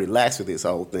 We got to relax with this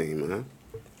whole thing, man.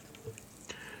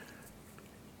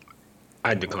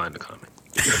 I decline to comment.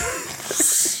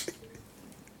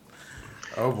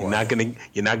 Oh boy.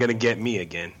 You're not gonna get me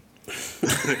again.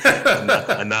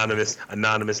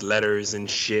 anonymous letters and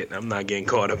shit. I'm not getting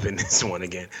caught up in this one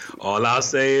again. All I'll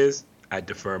say is I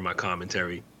defer my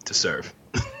commentary to serve.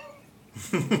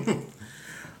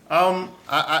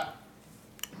 I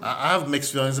have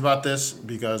mixed feelings about this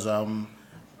because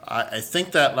I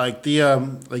think that like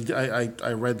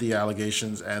I read the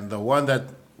allegations, and the one that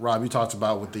Rob, you talked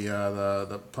about with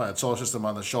the planet solar system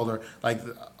on the shoulder, like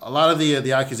a lot of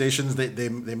the accusations they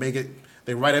make it,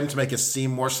 they write him to make it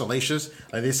seem more salacious.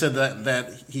 Like they said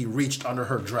that he reached under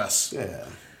her dress. Yeah.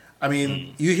 I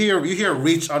mean, you hear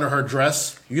reach under her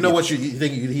dress. You know what you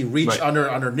think? He reached Right.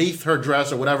 underneath her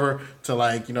dress or whatever to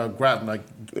like grab like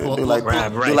pull Do like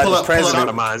Right, right. the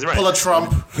president. Right. pull a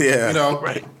Trump. Yeah.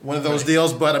 Right. One of those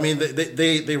deals. But I mean,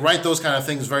 they write those kind of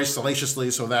things very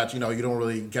salaciously so that you don't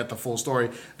really get the full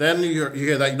story. Then you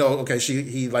hear that okay,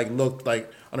 he like looked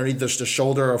like underneath the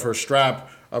shoulder of her strap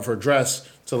of her dress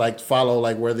to like follow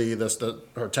like where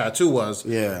her tattoo was.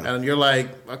 Yeah. And you're like,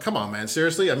 oh, come on, man,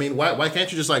 seriously? I mean, why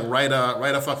can't you just like write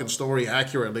a fucking story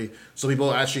accurately so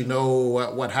people actually know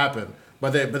what happened?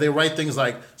 But they write things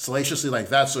like salaciously like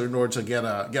that so in order to get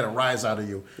a rise out of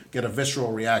you, get a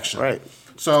visceral reaction. Right.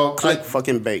 So Click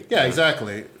fucking bait. yeah,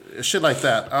 exactly. Shit like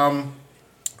that.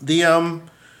 The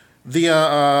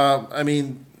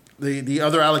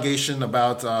other allegation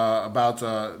about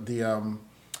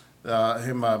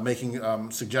him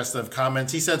making suggestive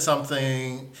comments. He said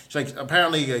something like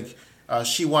apparently like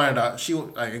she wanted I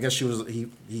guess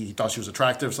he thought she was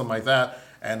attractive, something like that,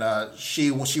 and she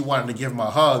wanted to give him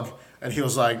a hug, and he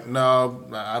was like, no,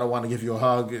 I don't want to give you a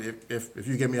hug. If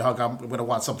you give me a hug, I'm gonna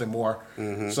want something more.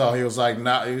 Mm-hmm. So he was like,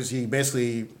 he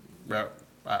basically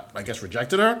I guess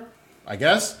rejected her, I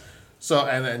guess. So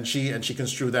and she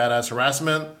construed that as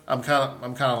harassment. I'm kind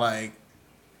of like,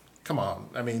 come on.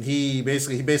 I mean, he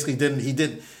basically didn't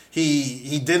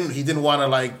want to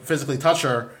like physically touch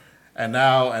her, and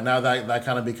now that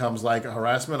kind of becomes like a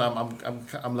harassment.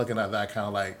 I'm looking at that kind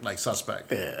of like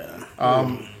suspect. Yeah.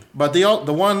 But the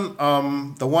one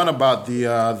about the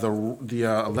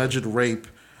alleged rape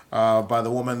by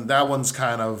the woman, that one's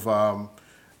kind of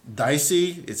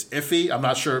dicey. It's iffy. I'm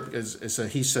not sure. It's a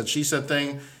he said she said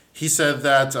thing. He said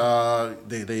that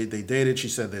they dated. She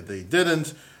said that they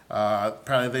didn't.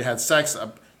 Apparently they had sex.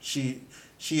 She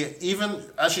said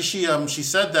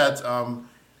that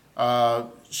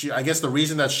I guess the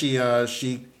reason that she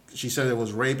said it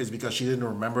was rape is because she didn't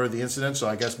remember the incident. So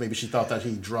I guess maybe she thought that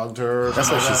he drugged her.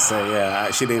 That's what she said. Yeah,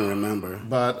 she didn't remember.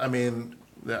 But I mean,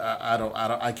 I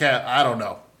don't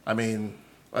know. I mean,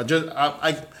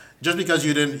 just because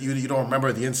you don't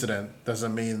remember the incident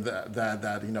doesn't mean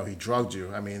that he drugged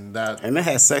you. I mean that. And they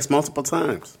had sex multiple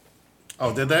times.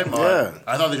 Oh, did they? Yeah.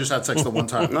 I thought they just had sex the one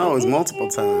time. No, it was multiple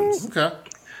times. Okay.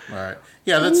 All right.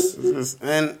 Yeah, that's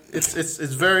and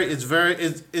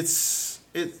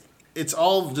it's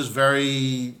all just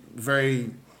very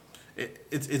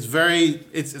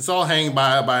it's all hanging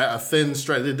by a thin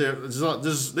thread.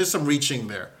 There's some reaching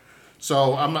there.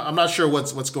 So I'm not sure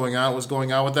what's going on with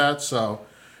that. So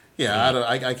yeah,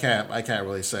 I can't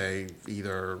really say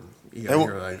either.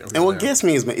 And what gets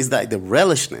me is like the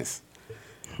relishness.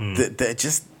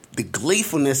 Just the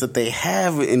gleefulness that they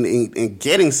have in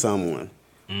getting someone.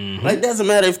 Mm-hmm. Like, it doesn't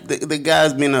matter if the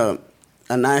guy's been a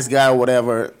nice guy or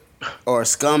whatever, or a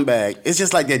scumbag. It's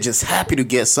just like they're just happy to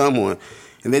get someone,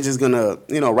 and they're just gonna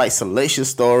write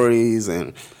salacious stories.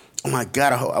 And oh my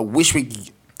God, I wish we.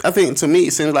 I think to me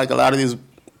it seems like a lot of these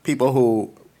people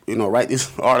who write these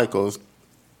articles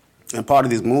and part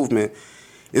of this movement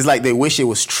is like they wish it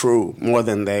was true more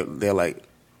than they're like.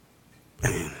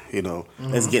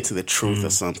 Let's get to the truth or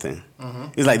something. Mm-hmm.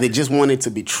 It's like they just want it to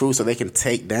be true so they can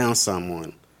take down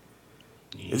someone.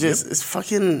 Yep. It's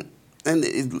fucking, and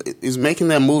it's making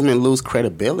that movement lose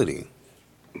credibility.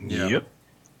 Yeah. Yep.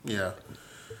 Yeah.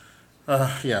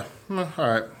 Yeah. All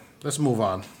right. Let's move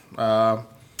on.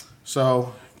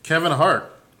 So Kevin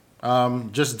Hart,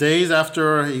 just days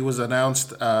after he was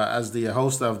announced as the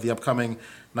host of the upcoming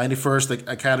 91st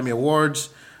Academy Awards,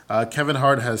 Kevin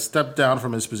Hart has stepped down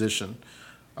from his position.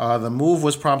 The move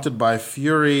was prompted by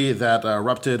fury that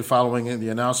erupted following the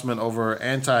announcement over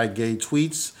anti-gay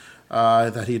tweets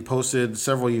that he had posted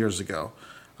several years ago.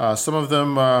 Some of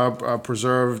them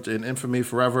preserved in infamy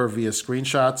forever via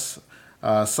screenshots,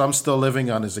 some still living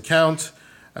on his account,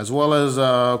 as well as,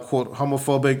 quote,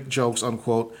 homophobic jokes,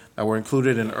 unquote, that were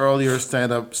included in earlier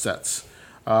stand-up sets.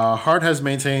 Hart has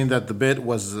maintained that the bit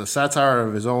was a satire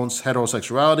of his own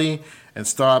heterosexuality and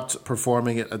stopped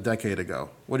performing it a decade ago.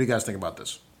 What do you guys think about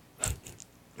this?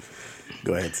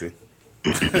 Go ahead, T.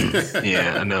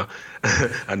 Yeah, I know.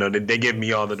 I know that they give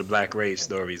me all of the Black Rage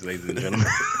stories, ladies and gentlemen.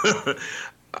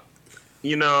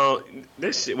 You know,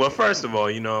 this shit, well, first of all,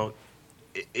 you know,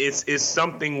 it's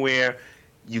something where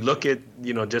you look at,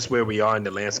 you know, just where we are in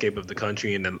the landscape of the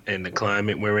country and the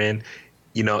climate we're in.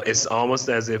 You know, it's almost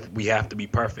as if we have to be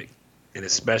perfect. And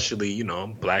especially, you know,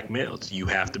 black males, you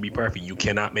have to be perfect. You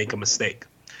cannot make a mistake.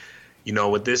 You know,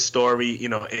 with this story, you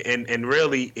know, and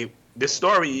really, this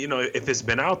story, you know, if it's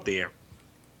been out there,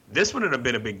 this wouldn't have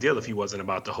been a big deal if he wasn't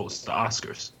about to host the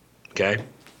Oscars. Okay?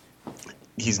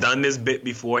 He's done this bit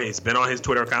before. It's been on his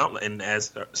Twitter account, and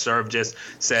as Serv just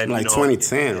said, like, you know,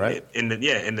 2010, right? And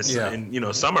you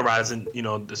know, summarizing, you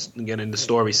know, getting the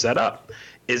story set up,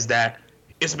 is that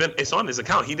it's on his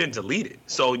account. He didn't delete it,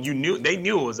 so they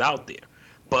knew it was out there.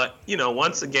 But you know,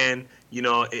 once again, you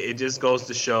know, it just goes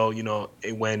to show, you know,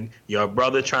 when your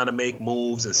brother trying to make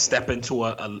moves and step into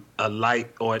a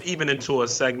light or even into a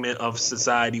segment of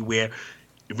society where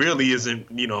it really isn't,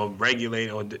 you know,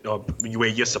 regulated or where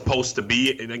you're supposed to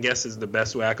be, and I guess is the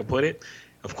best way I could put it.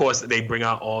 Of course, they bring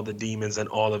out all the demons and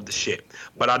all of the shit.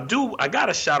 But I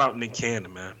gotta shout out Nick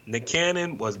Cannon, man. Nick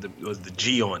Cannon was the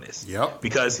G on this. Yep.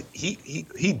 Because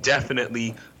he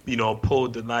definitely, you know,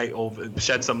 pulled the light over,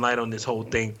 shed some light on this whole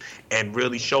thing, and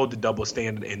really showed the double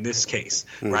standard in this case,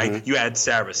 right? You had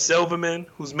Sarah Silverman,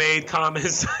 who's made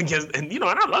comments against, and you know,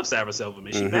 and I love Sarah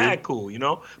Silverman. She's mad cool, you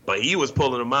know, but he was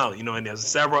pulling them out, you know, and there's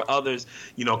several others,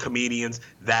 you know, comedians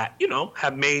that, you know,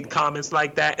 have made comments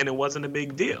like that, and it wasn't a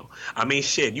big deal. I mean,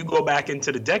 shit, you go back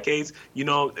into the decades, you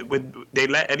know, they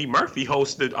let Eddie Murphy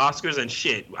host the Oscars and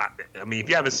shit. I mean, if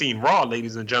you haven't seen Raw,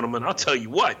 ladies and gentlemen, I'll tell you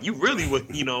what, you really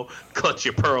would, you know, clutch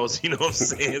your pearls, you know what I'm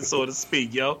saying, so to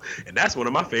speak, yo. And that's one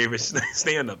of my favorite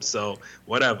stand-ups, so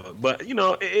whatever. But, you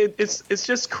know, it's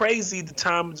just crazy the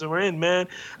times we're in, man.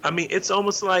 I mean, it's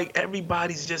almost like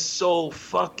everybody's just so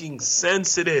fucking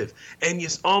sensitive. And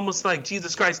it's almost like,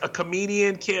 Jesus Christ, a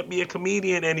comedian can't be a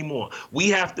comedian anymore. We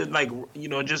have to, like, you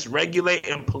know, just regulate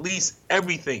and police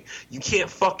everything. You can't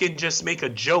fucking just make a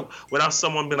joke without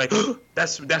someone being like,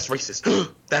 that's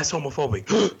racist, that's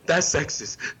homophobic, that's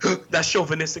sexist, that's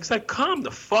chauvinistic. It's like, calm the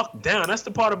fuck down. That's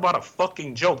the part about a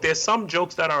fucking joke. There's some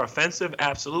jokes that are offensive,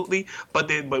 absolutely, but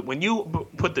when you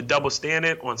put the double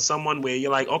standard on someone where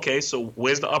you're like, okay, so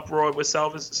where's the uproar with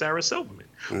Sarah Silverman?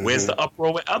 Where's the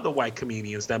uproar with other white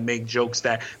comedians that make jokes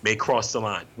that may cross the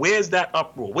line? Where's that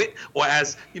uproar? Or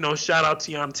as, you know, shout out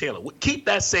to Tiana Taylor. Keep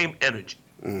that same energy.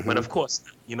 But of course,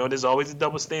 you know, there's always a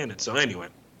double standard. So anyway,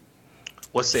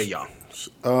 what say y'all?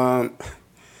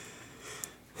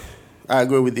 I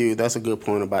agree with you. That's a good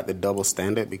point about the double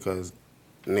standard, because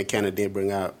Nick Cannon did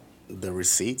bring out the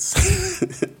receipts.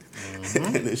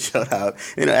 They showed out.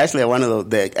 You know, actually, one of those.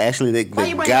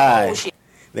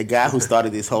 The guy who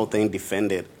started this whole thing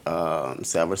defended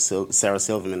Sarah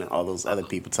Silverman and all those other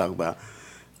people talk about.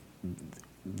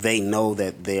 They know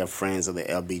that they are friends of the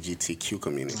LGBTQ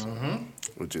community,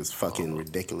 which is fucking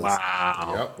ridiculous.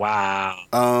 Wow. Yep.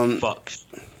 Wow. Fuck.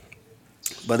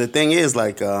 But the thing is,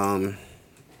 like,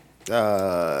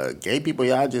 gay people,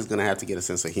 y'all just gonna have to get a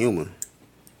sense of humor,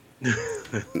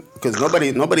 because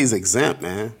nobody's exempt,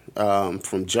 man,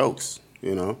 from jokes,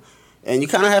 you know. And you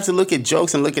kind of have to look at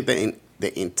jokes and look at the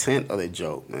intent of the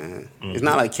joke, man. It's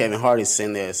not like Kevin Hart is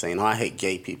sitting there saying, "Oh, I hate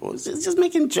gay people." It's just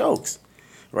making jokes,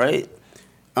 right?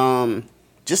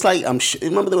 Just like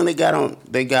remember when they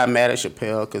got mad at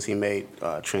Chappelle because he made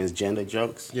transgender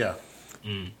jokes. Yeah.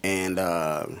 And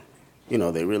you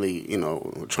know, they really, you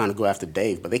know, were trying to go after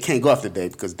Dave, but they can't go after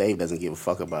Dave because Dave doesn't give a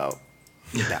fuck about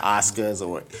the Oscars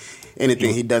or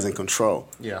anything he doesn't control.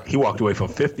 Yeah. He walked away from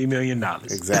 $50 million.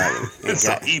 Exactly. And So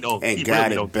got really it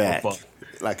back give a fuck.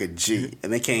 like a G.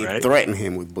 And they can't Right. threaten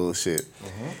him with bullshit.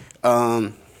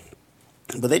 But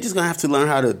they just going to have to learn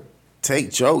how to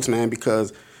take jokes, man,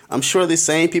 because I'm sure the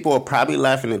same people are probably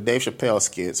laughing at Dave Chappelle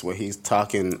skits where he's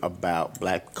talking about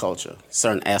black culture,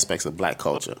 certain aspects of black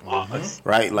culture,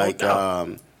 right? Like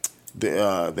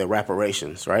the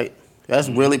reparations, right? That's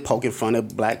really poking fun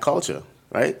at black culture,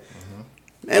 right?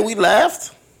 And we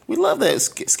laughed. We love that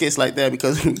skits like that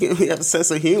because we have a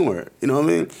sense of humor. You know what I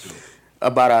mean?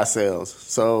 about ourselves.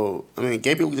 So I mean,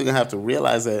 gay people are gonna have to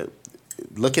realize that.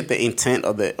 Look at the intent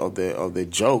of the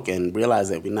joke and realize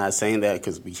that we're not saying that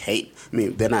because we hate. I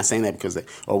mean, they're not saying that because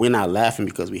or we're not laughing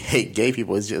because we hate gay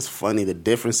people. It's just funny. The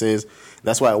difference is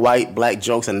that's why white black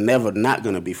jokes are never not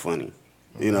gonna be funny.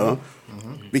 You know,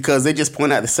 because they just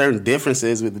point out the certain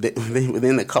differences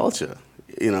within the culture.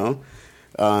 You know,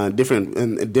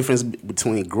 difference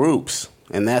between groups,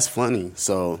 and that's funny.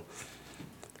 So,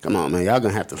 come on, man, y'all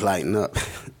gonna have to lighten up.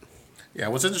 Yeah,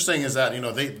 what's interesting is that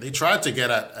they tried to get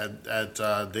at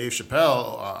Dave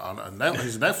Chappelle on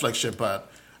his Netflix shit, but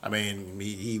I mean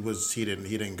he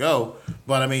didn't go.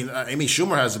 But I mean Amy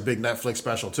Schumer has a big Netflix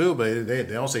special too, but they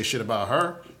don't say shit about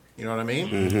her. You know what I mean?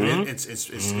 Mm-hmm. It's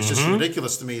just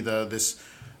ridiculous to me this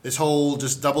whole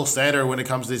just double standard when it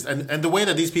comes to this, and the way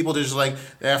that these people just like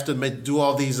they have to do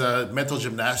all these mental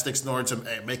gymnastics in order to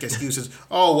make excuses.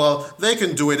 Oh well, they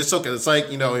can do it. It's okay. It's like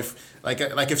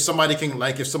if somebody can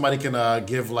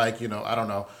give I don't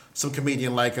know, some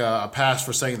comedian like a pass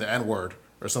for saying the N-word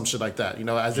or some shit like that.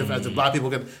 As if black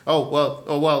people can. Oh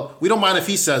well, we don't mind if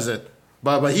he says it,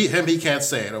 but he can't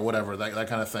say it or whatever that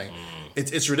kind of thing.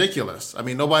 It's ridiculous. I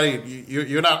mean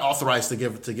you're not authorized to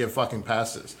give fucking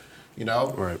passes.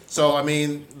 Right. So I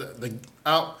mean,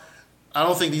 I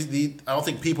don't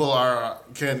think people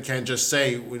can just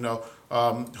say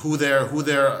who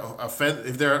they're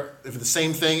offended if the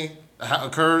same thing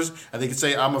occurs and they can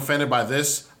say I'm offended by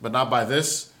this but not by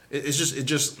this. It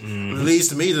just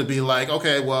leads me to be like,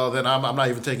 okay, well then I'm not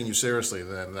even taking you seriously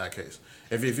then in that case.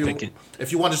 If you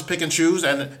want to just pick and choose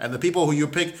and the people who you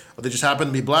pick they just happen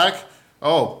to be black,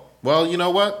 oh well, you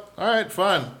know what? All right,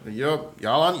 fine. Y'all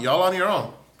on your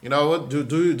own. You know what?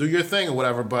 Do your thing or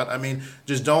whatever. But I mean,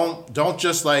 just don't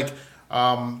just like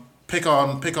pick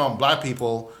on black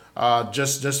people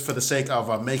just for the sake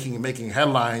of making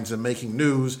headlines and making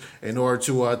news in order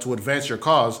to advance your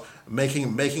cause.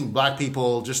 Making black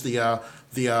people just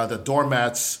the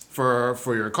doormats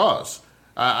for your cause.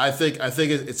 I think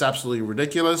it's absolutely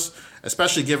ridiculous,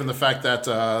 especially given the fact that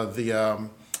the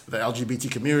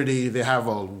LGBT community, they have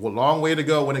a long way to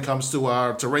go when it comes to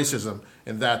racism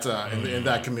in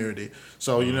that community.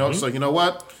 So so you know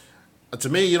what? To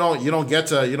me, you don't get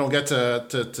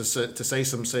to say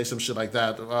some shit like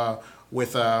that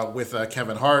with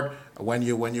Kevin Hart when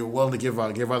you're willing to give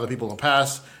other people a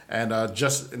pass and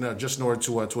just in order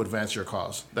to advance your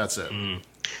cause. That's it.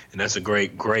 And that's a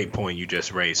great point you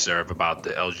just raised, sir, about the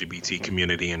LGBT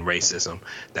community and racism,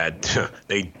 that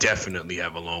they definitely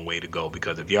have a long way to go,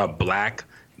 because if you're a black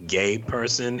gay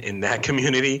person in that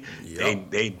community,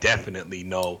 they definitely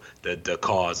know the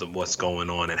cause of what's going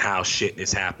on and how shit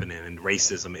is happening, and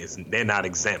racism they're not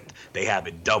exempt. They have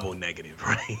it double negative,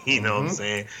 right? You know what I'm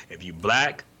saying? If you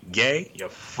black, gay, you're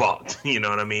fucked. You know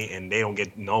what I mean? And they don't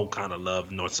get no kind of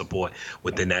love nor support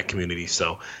within that community.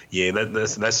 So yeah,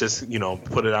 let's just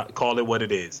put it out, call it what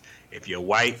it is. If you're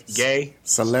white, gay,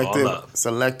 selective you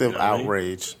know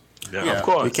outrage. I mean? Yeah, of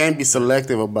course. You can't be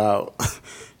selective about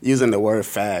using the word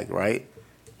fag, right?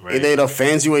 Either it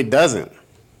offends you or it doesn't.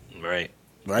 Right.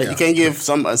 Yeah. You can't give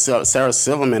Sarah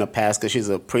Silverman a pass because she's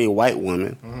a pretty white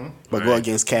woman, but go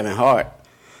against Kevin Hart.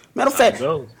 Matter of fact,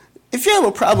 if you have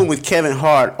a problem with Kevin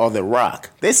Hart or The Rock,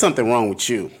 there's something wrong with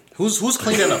you. Who's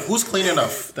clean enough? Who's clean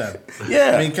enough then?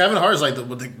 Yeah. I mean, Kevin Hart is like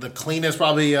the cleanest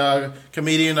probably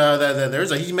comedian that there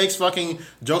is. He makes fucking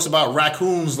jokes about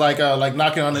raccoons like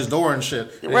knocking on his door and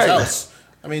shit in his house.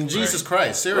 I mean, Jesus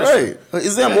Christ, seriously. Right.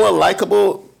 Is there a more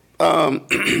likable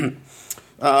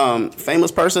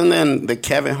famous person than the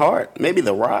Kevin Hart? Maybe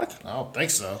The Rock? I don't think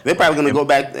so. They're probably going to go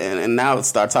back and now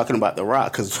start talking about The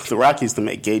Rock, because The Rock used to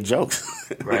make gay jokes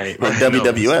right. on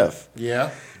WWF.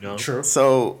 Yeah, true.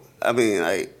 So, I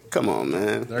mean, come on,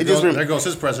 man. There goes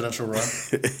his presidential run.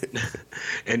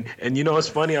 and it's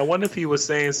funny. I wonder if he was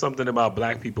saying something about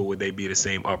black people, would they be the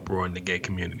same uproar in the gay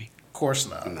community? Of course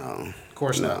not. No. Of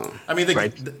course not. I mean,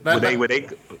 would they?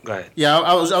 Go ahead. Yeah,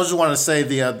 I was just wanting to say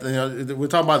we're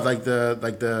talking about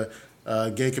the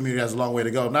gay community has a long way to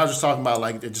go. Not just talking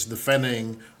about just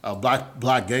defending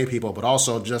black gay people, but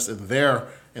also just in their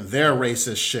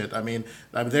racist shit. I mean,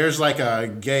 there's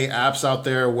gay apps out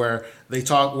there where they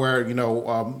talk, where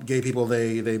gay people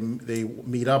they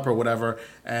meet up or whatever,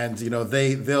 and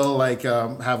they'll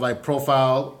have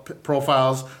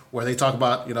profiles where they talk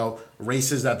about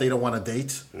races that they don't want to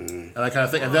date and that kind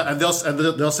of thing, and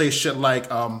they'll say shit like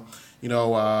if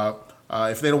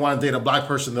they don't want to date a black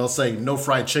person, they'll say no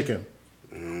fried chicken,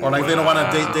 or they don't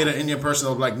want to date an Indian person,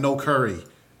 they'll be like no curry,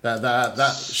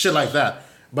 that shit like that.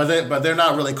 But they're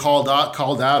not really called out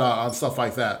on stuff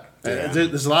like that.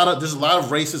 There's a lot of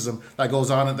racism that goes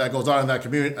on in that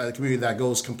community that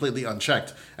goes completely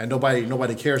unchecked, and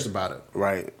nobody cares about it.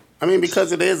 Right. I mean,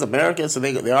 because it is America, so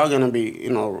they are going to be,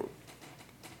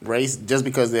 race. Just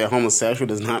because they're homosexual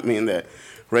does not mean that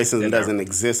racism doesn't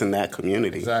exist in that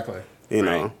community. Exactly. You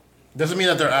know, doesn't mean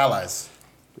that they're allies.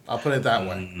 I'll put it that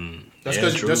way. Mm-hmm.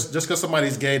 Just because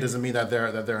somebody's gay doesn't mean that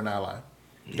they're an ally.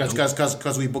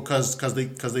 Because we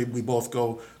both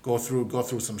go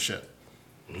through some shit.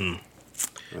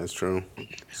 Mm-hmm. That's true.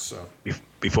 So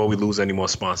before we lose any more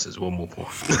sponsors, we'll move on.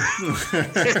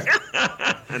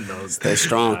 Stay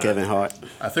strong, Kevin Hart.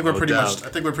 I think we're pretty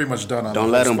much done on.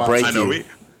 Don't let them break you.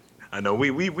 I know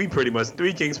we pretty much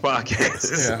Three Kings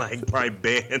podcast is like probably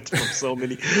banned from so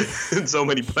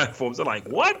many platforms. They're like,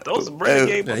 what? Those are brand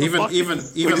game. Yeah, even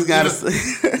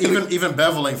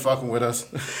Bevel ain't fucking with us.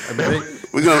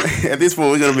 We're gonna at this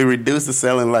point we're gonna be reduced to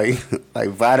selling like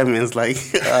vitamins like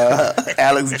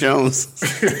Alex Jones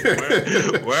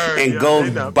and gold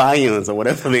bions or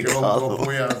whatever they call them.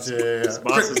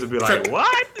 Sponsors would be like,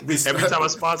 what? Every time I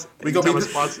sponsor, we gonna be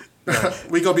sponsoring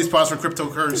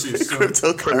cryptocurrencies.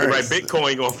 Right,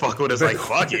 Bitcoin gonna fuck with us like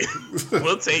fuck it.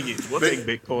 We'll take it. We'll take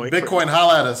Bitcoin. Bitcoin,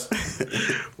 holla at us.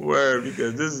 Word,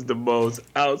 because this is the most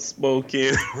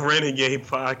outspoken renegade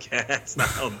podcast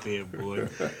out there, boy,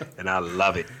 and I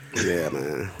love it. Yeah,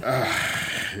 man.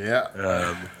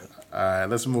 All right,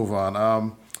 let's move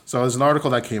on. So there's an article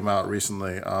that came out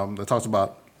recently that talks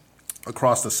about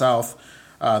across the South.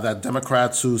 That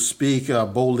Democrats who speak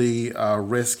boldly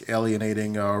risk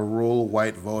alienating rural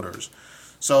white voters.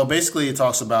 So basically, it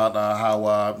talks about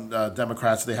how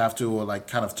Democrats they have to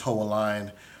kind of toe a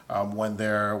line when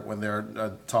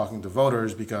they're talking to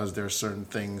voters because there's certain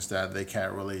things that they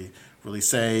can't really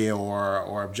say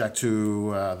or object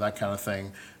to that kind of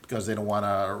thing because they don't want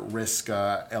to risk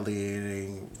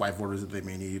alienating white voters that they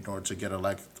may need in order to get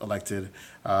elected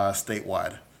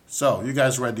statewide. So you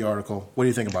guys read the article. What do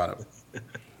you think about it?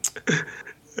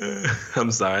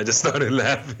 I'm sorry, I just started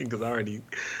laughing because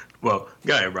well,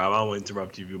 go ahead, Rob. I don't want to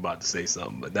interrupt you if you're about to say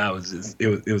something, but that was just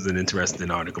it was an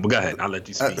interesting article. But go ahead, I'll let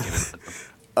you speak.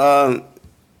 I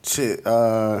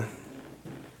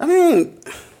mean,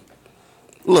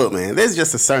 look, man, there's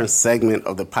just a certain segment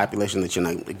of the population that you're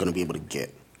not going to be able to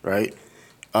get, right?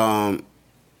 The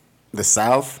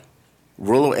South,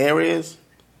 rural areas,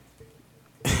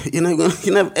 you're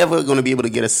never ever going to be able to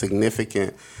get a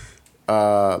significant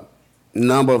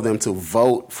number of them to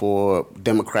vote for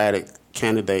Democratic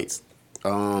candidates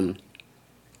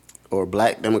or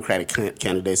Black Democratic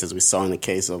candidates, as we saw in the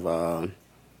case of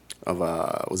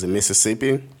was it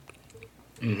Mississippi?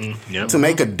 Mm-hmm. Yep. To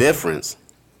make a difference.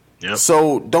 Yep.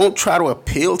 So don't try to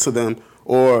appeal to them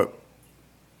or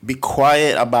be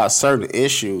quiet about certain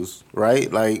issues, right?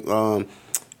 Like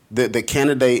the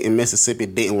candidate in Mississippi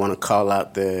didn't want to call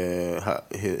out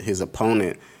his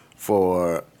opponent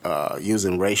for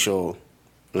using racial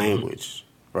language,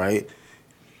 right?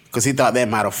 Because he thought that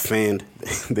might offend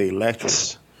the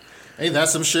electorate. Hey,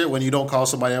 that's some shit when you don't call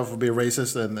somebody out for being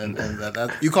racist, and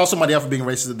that you call somebody out for being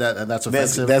racist, and that's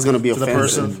offensive. That's going to be to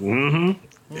offensive. the person.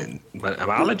 Mm-hmm. But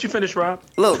I'll let you finish, Rob.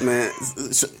 Look, man,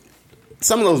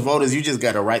 some of those voters, you just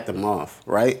got to write them off,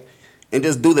 right? And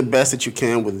just do the best that you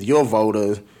can with your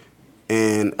voters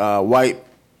and white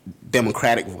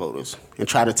Democratic voters and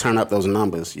try to turn up those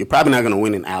numbers. You're probably not going to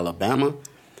win in Alabama,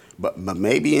 but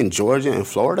maybe in Georgia and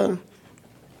Florida,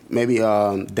 maybe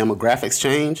demographics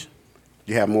change.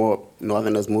 You have more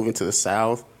Northerners moving to the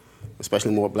South,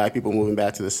 especially more Black people moving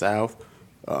back to the South.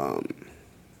 You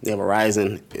have a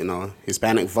rising,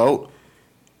 Hispanic vote,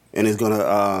 and it's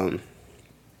gonna,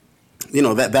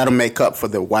 that'll make up for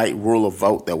the white rural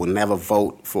vote that will never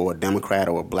vote for a Democrat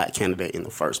or a Black candidate in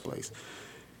the first place.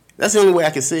 That's the only way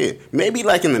I can see it. Maybe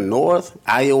like in the North,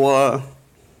 Iowa,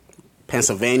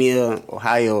 Pennsylvania,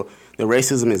 Ohio, the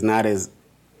racism is not as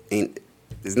in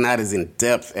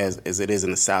depth as it is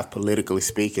in the South, politically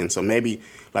speaking. So maybe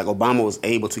like Obama was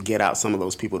able to get out some of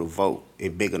those people to vote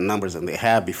in bigger numbers than they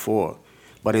have before.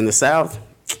 But in the South,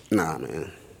 nah,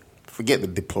 man. Forget the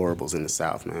deplorables in the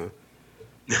South, man.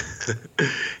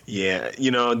 Yeah,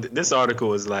 this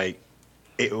article is like,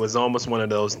 it was almost one of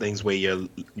those things where you're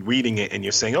reading it and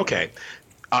you're saying, okay,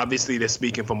 obviously they're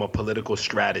speaking from a political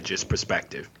strategist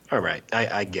perspective. All right,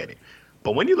 I get it.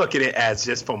 But when you look at it as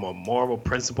just from a moral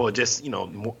principle, just,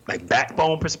 like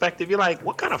backbone perspective, you're like,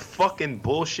 what kind of fucking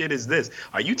bullshit is this?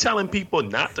 Are you telling people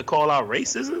not to call out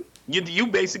racism? You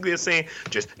basically are saying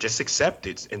just accept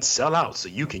it and sell out so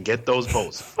you can get those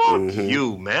votes. Fuck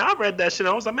you, man. I read that shit.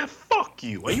 I was like, man, fuck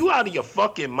you. Are you out of your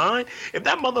fucking mind? If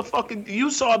that motherfucking,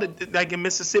 you saw that, like in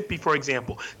Mississippi, for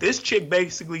example, this chick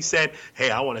basically said,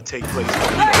 hey, I want to take place.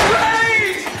 Black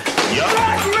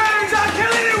rains are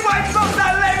killing you white folks.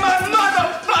 I lay my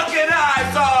motherfucking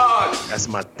eyes on. That's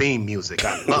my theme music.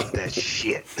 I love that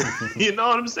shit. You know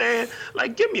what I'm saying?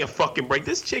 Like, give me a fucking break.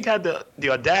 This chick had the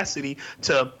audacity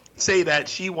to say that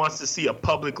she wants to see a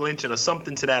public lynching or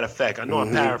something to that effect. I know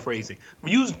I'm paraphrasing.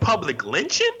 Use public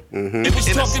lynching? It was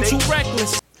talking too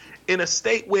reckless. In a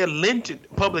state where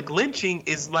public lynching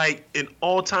is like an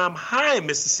all-time high in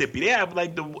Mississippi. They have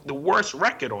like the worst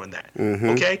record on that.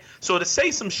 Okay? So to say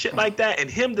some shit like that and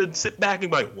him to sit back and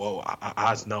be like, whoa,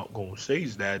 I was not going to say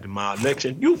that in my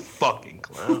election. You fucking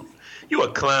clown. You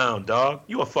a clown, dog.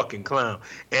 You a fucking clown.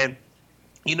 And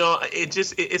you know,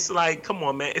 it's like, come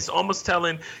on, man. It's almost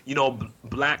telling, you know,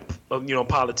 black,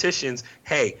 politicians,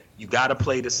 hey, you got to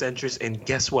play the centrist. And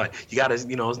guess what? You got to,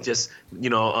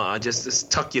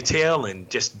 just tuck your tail and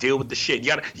just deal with the shit.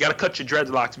 You got to cut your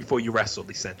dreadlocks before you wrestle,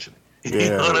 essentially.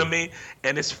 You know what I mean?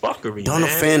 And it's fuckery, Don't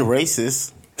offend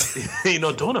racists.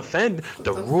 Don't offend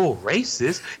the rural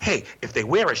racists. Hey, if they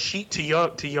wear a sheet to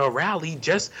your rally,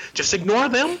 just ignore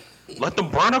them. Let them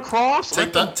burn across.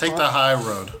 Take the high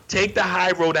road. Take the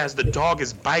high road as the dog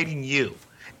is biting you.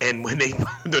 And when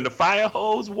the fire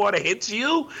hose water hits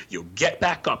you, you get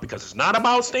back up because it's not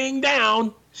about staying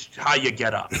down. It's how you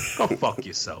get up. Go fuck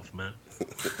yourself, man.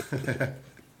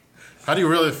 How do you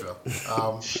really feel?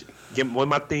 Give me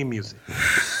my theme music.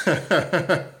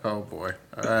 Oh boy!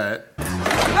 All right. Black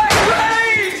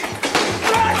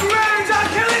rains are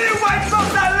killing you white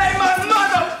folks. I lay my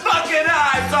motherfucking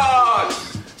eyes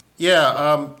on.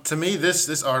 Yeah, to me,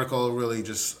 this article really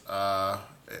just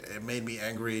it made me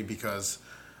angry because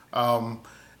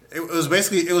it was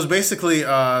basically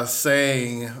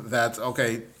saying that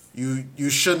okay, you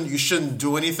shouldn't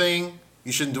do anything.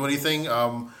 You shouldn't do anything.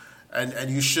 And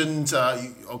you shouldn't.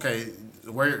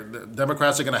 Where the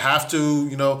Democrats are going to have to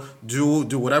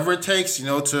do whatever it takes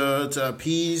to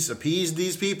appease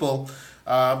these people.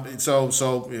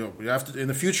 So you have to in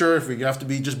the future if you have to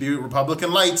be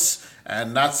Republican lights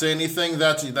and not say anything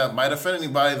that might offend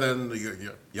anybody, then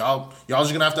y'all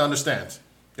just gonna have to understand.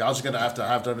 Y'all just gonna have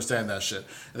to understand that shit.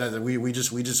 That we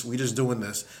just doing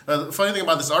this. The funny thing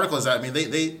about this article is that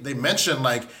they mention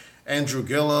like Andrew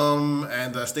Gillum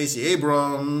and Stacey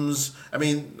Abrams. I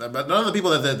mean, but none of the people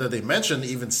that they mentioned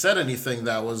even said anything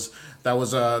that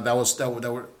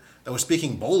were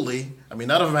speaking boldly. I mean,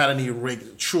 none of them had any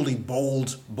truly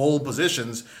bold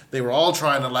positions. They were all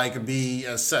trying to like be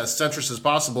as centrist as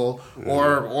possible,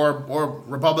 or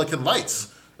Republican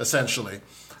lights, essentially.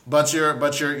 But you're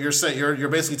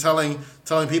basically telling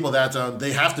people that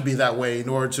they have to be that way in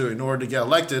order to get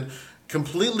elected,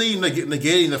 completely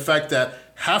negating the fact that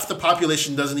half the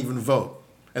population doesn't even vote.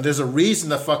 And there's a reason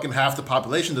that fucking half the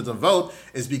population doesn't vote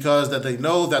is because that they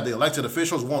know that the elected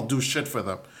officials won't do shit for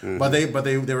them. But they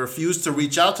refuse to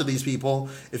reach out to these people.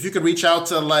 If you could reach out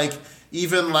to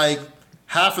even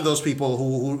half of those people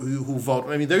who vote.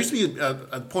 I mean, there used to be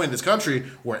a point in this country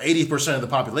where 80% of the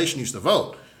population used to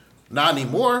vote. Not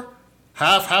anymore.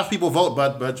 Half people vote,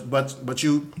 but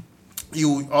you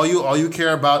all you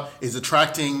care about is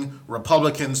attracting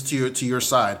Republicans to your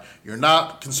side. You're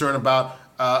not concerned about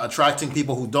attracting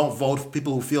people who don't vote,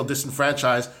 people who feel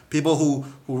disenfranchised, people who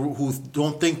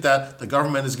don't think that the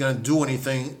government is going to do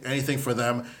anything for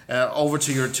them over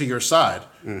to your side.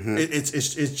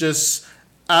 It's just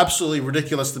absolutely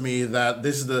ridiculous to me that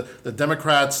this is the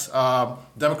Democrats'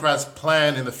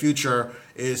 plan in the future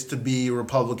is to be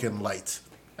Republican light,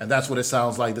 and that's what it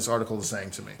sounds like this article is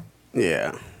saying to me.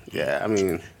 Yeah. I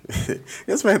mean,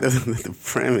 it's like the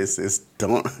premise is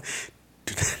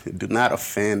do not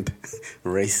offend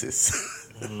racists.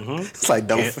 It's like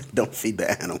don't feed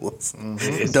the animals.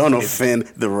 Don't offend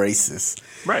the racists.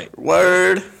 Right.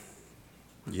 Word.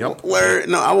 Yep. Word.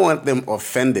 No, I want them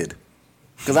offended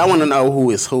because I want to know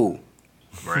who is who.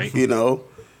 Right.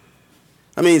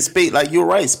 I mean, you're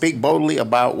right. Speak boldly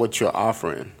about what you're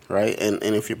offering, right? And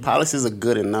if your policies are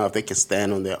good enough, they can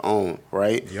stand on their own,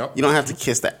 right? Yep. You don't have to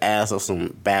kiss the ass of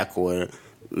some backward,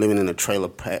 living in a trailer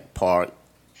park,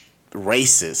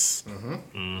 racist.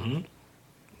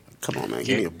 Come on, man,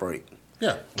 give me a break.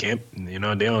 Yeah.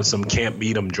 They on some can't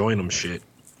beat them, join them shit.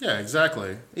 Yeah,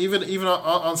 exactly. Even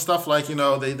on stuff like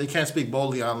they can't speak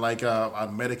boldly on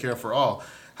on Medicare for all.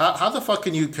 How the fuck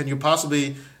can you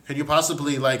possibly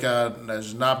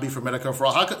not be for Medicare for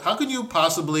all? How can you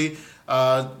possibly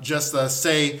just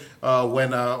say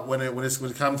when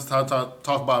it comes to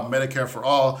talk about Medicare for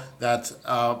all that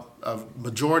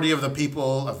majority of the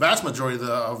people, a vast majority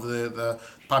of the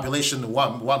population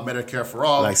want Medicare for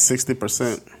all. Like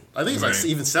 60%. I think it's like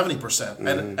even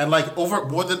 70%, and like over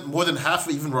more than half,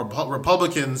 even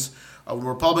Republicans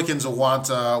want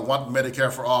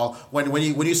Medicare for all. When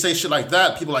you say shit like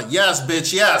that, people are like, yes,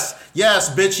 bitch, yes,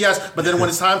 bitch, yes. But then when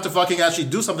it's time to fucking actually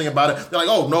do something about it, they're like,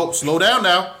 oh no, slow down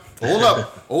now, hold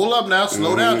up now,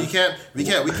 slow down. We can't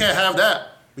have that.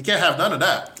 We can't have none of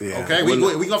that. Yeah. Okay,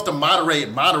 we have to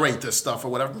moderate this stuff or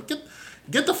whatever.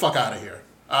 Get the fuck out of here.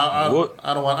 I'm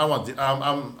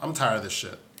tired of this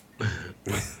shit.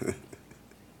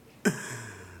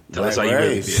 Tell us how you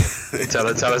really feel.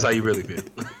 Tell us how you really feel.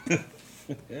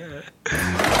 Black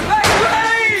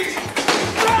race!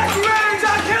 Black race!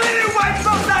 I'll kill any white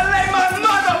folks that lay my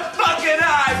motherfucking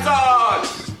eyes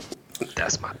on!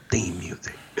 That's my theme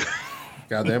music.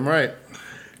 Goddamn right.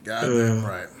 All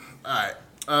right.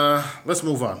 Let's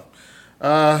move on.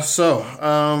 So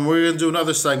we're going to do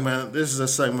another segment. This is a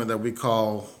segment that we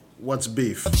call What's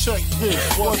Beef? Check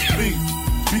this, what's beef?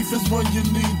 Beef is when you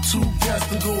need 2 cats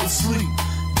to go to sleep.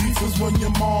 Beef is when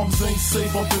your moms ain't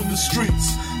safe up in the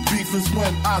streets. Beef is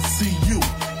when I see you,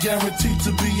 guaranteed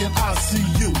to be in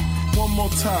ICU. One more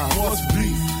time, what's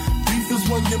beef? Beef is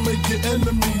when you make your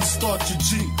enemies start your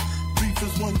Jeep. Beef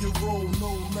is when you roll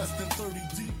no less than 30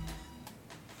 deep.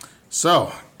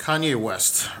 So, Kanye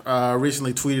West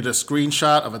recently tweeted a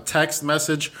screenshot of a text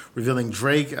message revealing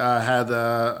Drake had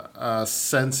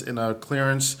sent in a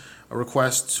clearance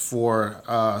request for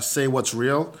Say What's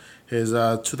Real, his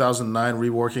 2009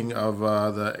 reworking of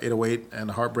the 808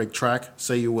 and Heartbreak track,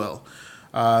 Say You Will.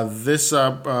 He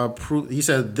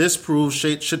said, this proves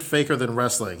shit faker than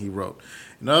wrestling, he wrote.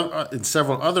 In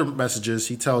several other messages,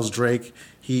 he tells Drake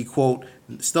he, quote,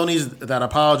 still needs that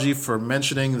apology for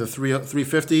mentioning the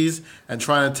 350s and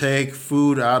trying to take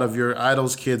food out of your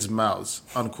idol's kids' mouths,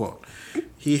 unquote.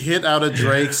 He hit out at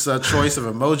Drake's choice of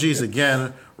emojis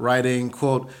again, writing,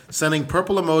 quote, sending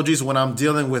purple emojis when I'm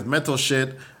dealing with mental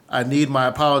shit. I need my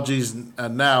apologies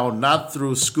now, not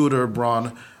through Scooter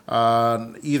Braun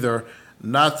either,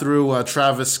 not through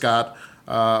Travis Scott,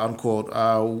 unquote.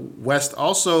 West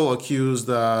also accused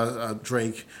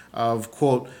Drake of,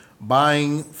 quote,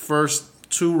 buying first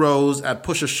 2 rows at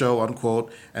Pusha's show,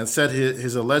 unquote, and said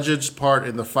his alleged part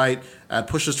in the fight at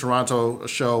Pusha's Toronto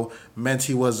show meant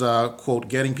he was, quote,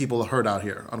 getting people hurt out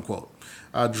here, unquote.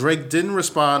 Drake didn't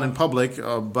respond in public,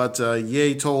 but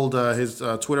Ye told his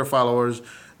Twitter followers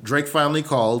Drake finally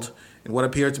called. In what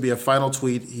appeared to be a final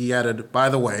tweet, he added, by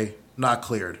the way, not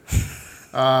cleared.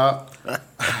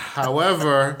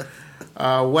 However,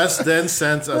 West then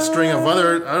sent a string of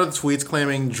other tweets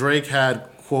claiming Drake had,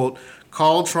 quote,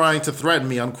 called trying to threaten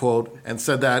me, unquote, and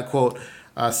said that, quote,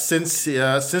 since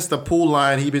the pool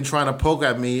line, he'd been trying to poke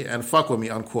at me and fuck with me,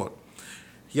 unquote.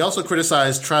 He also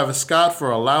criticized Travis Scott for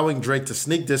allowing Drake to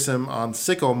sneak diss him on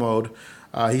sicko mode.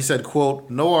 He said, quote,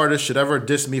 no artist should ever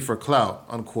diss me for clout,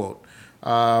 unquote,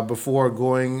 before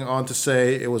going on to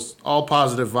say it was all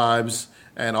positive vibes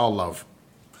and all love.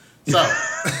 So,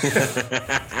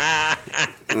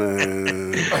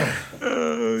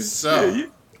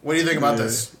 what do you think about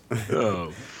this?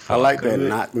 I like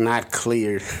that not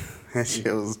cleared. That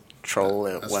shit was troll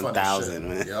at 1,000,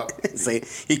 man. Yep. Say,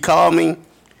 he called me.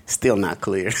 Still not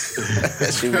clear.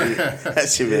 that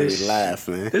should make me laugh,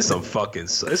 man. It's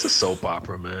a soap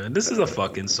opera, man. This is a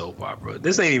fucking soap opera.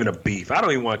 This ain't even a beef. I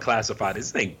don't even want to classify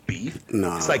this. This ain't beef.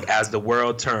 No. It's like as the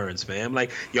world turns, fam.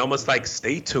 Like you almost like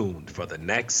stay tuned for the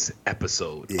next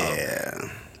episode. Yeah.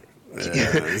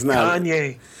 It's not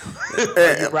Kanye.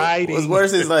 Riding. What's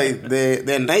worse is like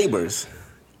they're neighbors.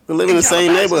 We live in the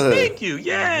same neighborhood. Thank you.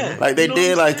 Yeah. Like they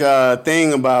did like a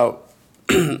thing about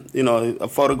a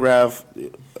photograph,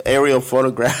 aerial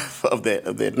photograph of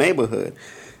their neighborhood.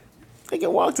 They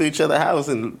can walk to each other's house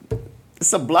and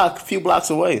it's a few blocks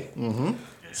away. Mm-hmm.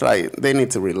 It's like they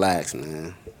need to relax,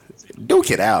 man. Duke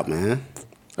it out, man.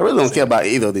 I really don't care about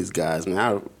either of these guys,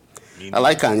 man. I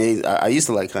like Kanye. I used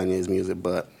to like Kanye's music,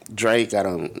 but Drake, I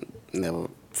don't never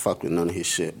fuck with none of his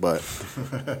shit. But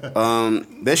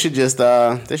they should just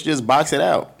box it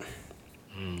out.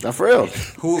 Not for real.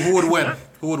 Who would win?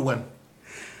 Who would win?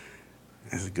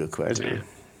 That's a good question.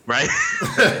 Right?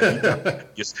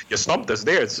 you stumped us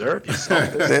there, sir. You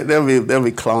stumped us. They'll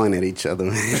be clawing at each other,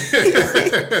 man.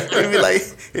 it'd be like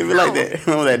that.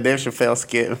 Remember that Dave Chappelle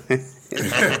skit?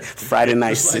 Friday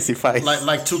night sissy fight.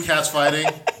 Like 2 cats fighting,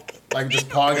 like just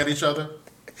pawing at each other.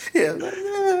 Yeah.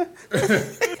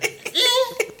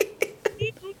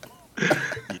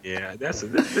 Yeah,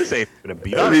 This ain't gonna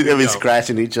be. They'll be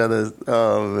scratching each other.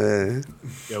 Oh man.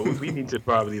 Yeah, we need to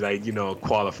probably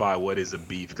qualify what is a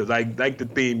beef, because like the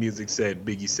theme music said,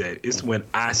 Biggie said, it's when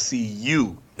I see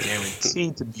you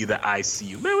guaranteed to be the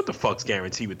ICU. Man, what the fuck's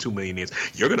guaranteed with 2 million years?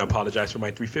 You're gonna apologize for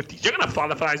my 350s. You're gonna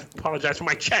apologize for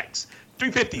my checks.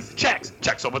 350s,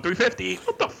 checks over 350.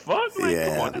 What the fuck? Like,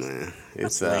 Yeah, come on, man.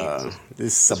 It's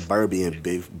this suburban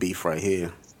beef right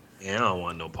here. Yeah, I don't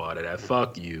want no part of that.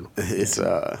 Fuck you. It's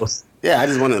yeah. I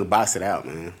just wanted to box it out,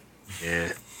 man.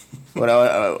 Yeah.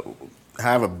 But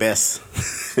however best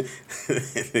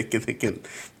they can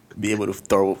be able to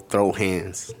throw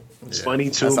hands. It's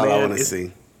funny too, That's all man. I want to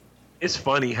see. It's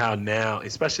funny how now,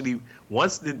 especially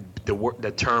once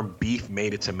the term beef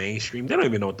made it to mainstream, they don't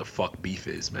even know what the fuck beef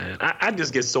is, man. I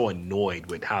just get so annoyed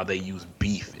with how they use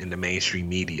beef in the mainstream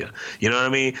media. You know what I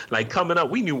mean? Like, coming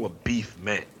up, we knew what beef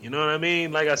meant. You know what I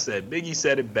mean? Like I said, Biggie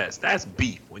said it best. That's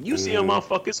beef. When you see a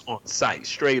motherfuckers on sight,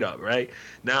 straight up, right?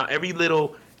 Now, every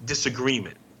little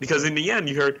disagreement, because in the end,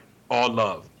 you heard all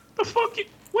love. The fuck you...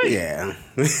 Wait. Yeah.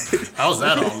 How's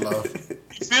that all love?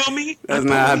 You feel me?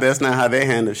 That's not how they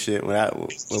handle shit where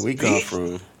we come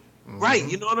from. Right,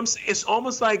 you know what I'm saying? It's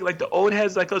almost like the old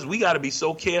heads like us, we got to be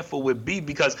so careful with beef,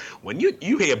 because when you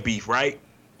hear beef, right,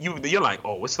 you're like,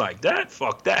 oh, it's like that?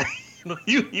 Fuck that.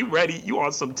 You ready? You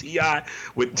on some T.I.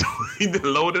 with the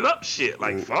loaded up shit.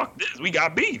 Like, fuck this, we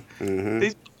got beef.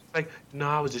 They like, no,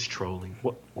 I was just trolling.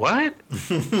 What?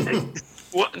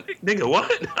 What, nigga? What?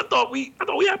 I thought we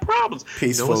had problems.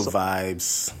 Peaceful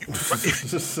vibes.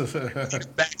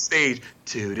 Backstage,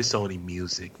 dude. It's only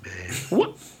music, man.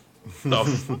 What the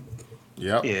fuck?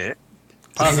 Yep. Yeah.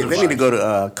 Positive They need to vibes. go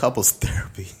to couples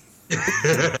therapy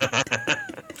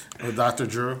With Dr.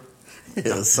 Drew.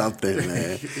 or something,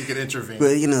 man. He could intervene.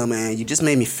 But man, you just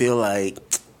made me feel like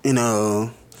You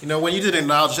know, when you did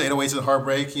acknowledge 808s and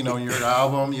Heartbreak, in your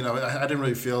album, I didn't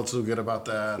really feel too good about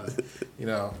that.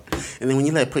 And then when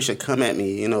you let Pusha come at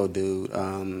me, dude,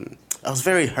 I was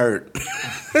very hurt.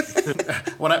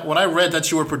 When I read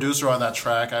that you were producer on that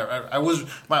track, I was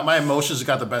my emotions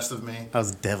got the best of me. I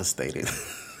was devastated.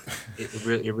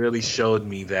 It really showed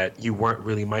me that you weren't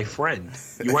really my friend.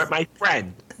 You weren't my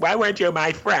friend. Why weren't you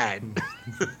my friend?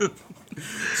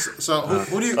 So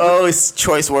who do you? Oh, it's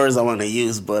choice words I want to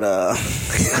use, but I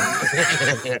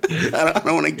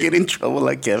don't want to get in trouble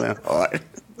like Kevin Hart.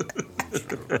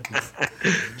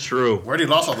 True. We already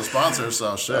lost all the sponsors,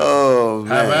 so shit. Oh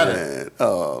Have at man!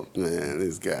 Oh man!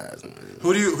 These guys, man.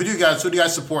 Who do you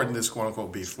guys support in this quote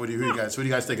unquote beef? Who do you guys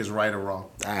think is right or wrong?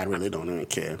 I really don't even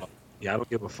care. Yeah, I don't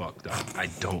give a fuck, dog. I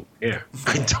don't care.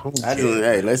 I don't I care. do.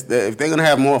 Hey, if they're gonna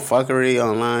have more fuckery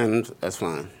online, that's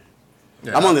fine.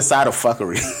 Yeah. I'm on the side of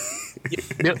fuckery.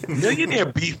 Millionaire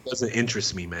beef doesn't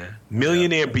interest me, man.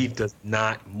 Millionaire beef does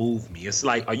not move me. It's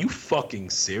like, are you fucking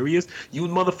serious? You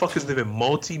motherfuckers live in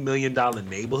multi-million-dollar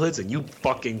neighborhoods and you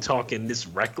fucking talking this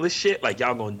reckless shit like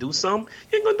y'all gonna do something?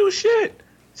 You ain't gonna do shit.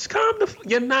 Just calm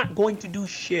you're not going to do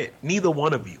shit. Neither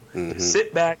one of you.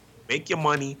 Sit back, make your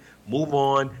money, move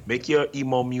on, make your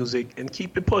emo music, and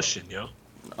keep it pushing, yo.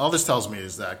 All this tells me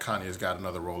is that Kanye's got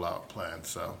another rollout plan.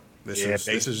 So this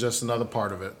is just another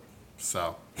part of it.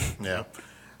 So yeah,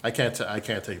 I can't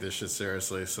take this shit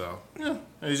seriously. So yeah,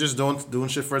 he's just doing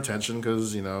shit for attention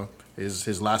because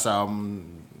his last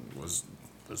album was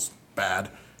bad,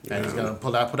 and he's gonna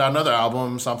put out another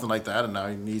album, something like that, and now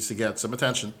he needs to get some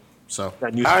attention. So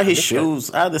How are his shoes?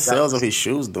 How are the sales of his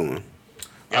shoes doing?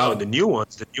 Yo, the new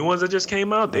ones that just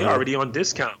came out, they already on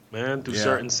discount, man, through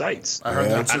certain sites. I heard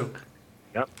that too.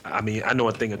 Yep. I mean, I know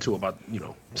a thing or two about,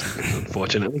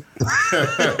 unfortunately.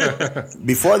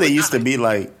 Before they used to be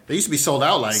like, They used to be sold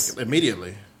out like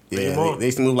immediately. they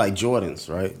used to move like Jordans,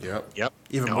 right? Yep.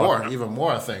 Even Yeah.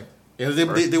 more. I think. Yeah, they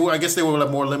were. I guess they were like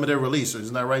more limited release.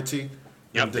 Isn't that right, T?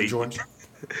 Yep, The Jordans.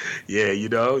 Yeah,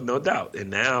 no doubt. And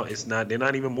now they're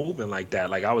not even moving like that.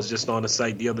 Like, I was just on the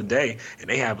site the other day, and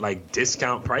they have like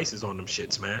discount prices on them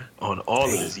shits, man. On all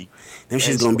of this. Them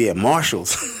shit's gonna be at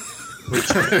Marshalls.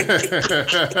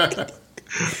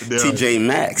 TJ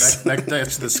Maxx. Next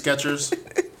to the Skechers.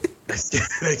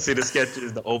 They see the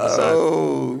sketches, the oversized.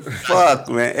 Oh fuck,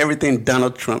 man! Everything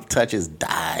Donald Trump touches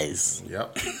dies.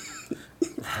 Yep.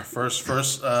 First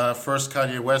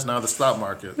Kanye West, now the stock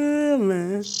market. Yeah,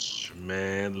 man.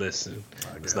 Man, listen.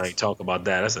 Let's not even talk about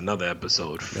that. That's another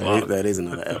episode. That is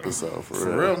another episode for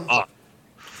For real. real.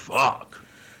 Fuck.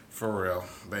 For real,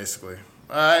 basically.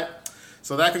 All right.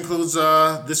 So that concludes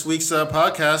this week's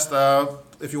podcast.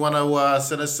 If you want to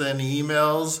send us any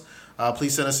emails,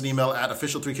 Please send us an email at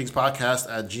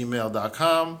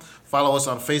official3kingspodcast@gmail.com. Follow us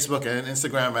on Facebook and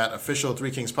Instagram at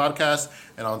official3kingspodcast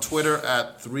and on Twitter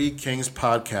at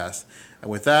 3kingspodcast.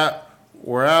 And with that,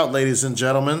 we're out, ladies and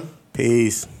gentlemen.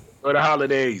 Peace. For the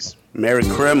holidays. Merry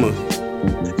Christmas.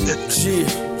 Yeah.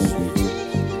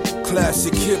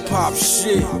 Classic hip hop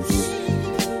shit.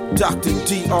 Dr.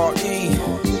 D.R.E.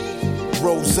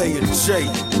 Rose and J.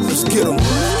 Let's get 'em.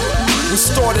 We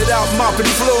started out mopping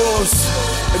floors,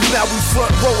 and now we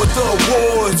front row at the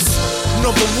awards.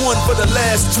 Number one for the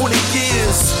last 20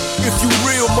 years. If you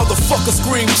real, motherfucker,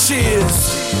 scream cheers.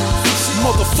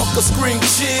 Motherfucker, scream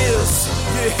cheers.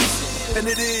 Yeah, and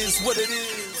it is what it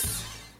is.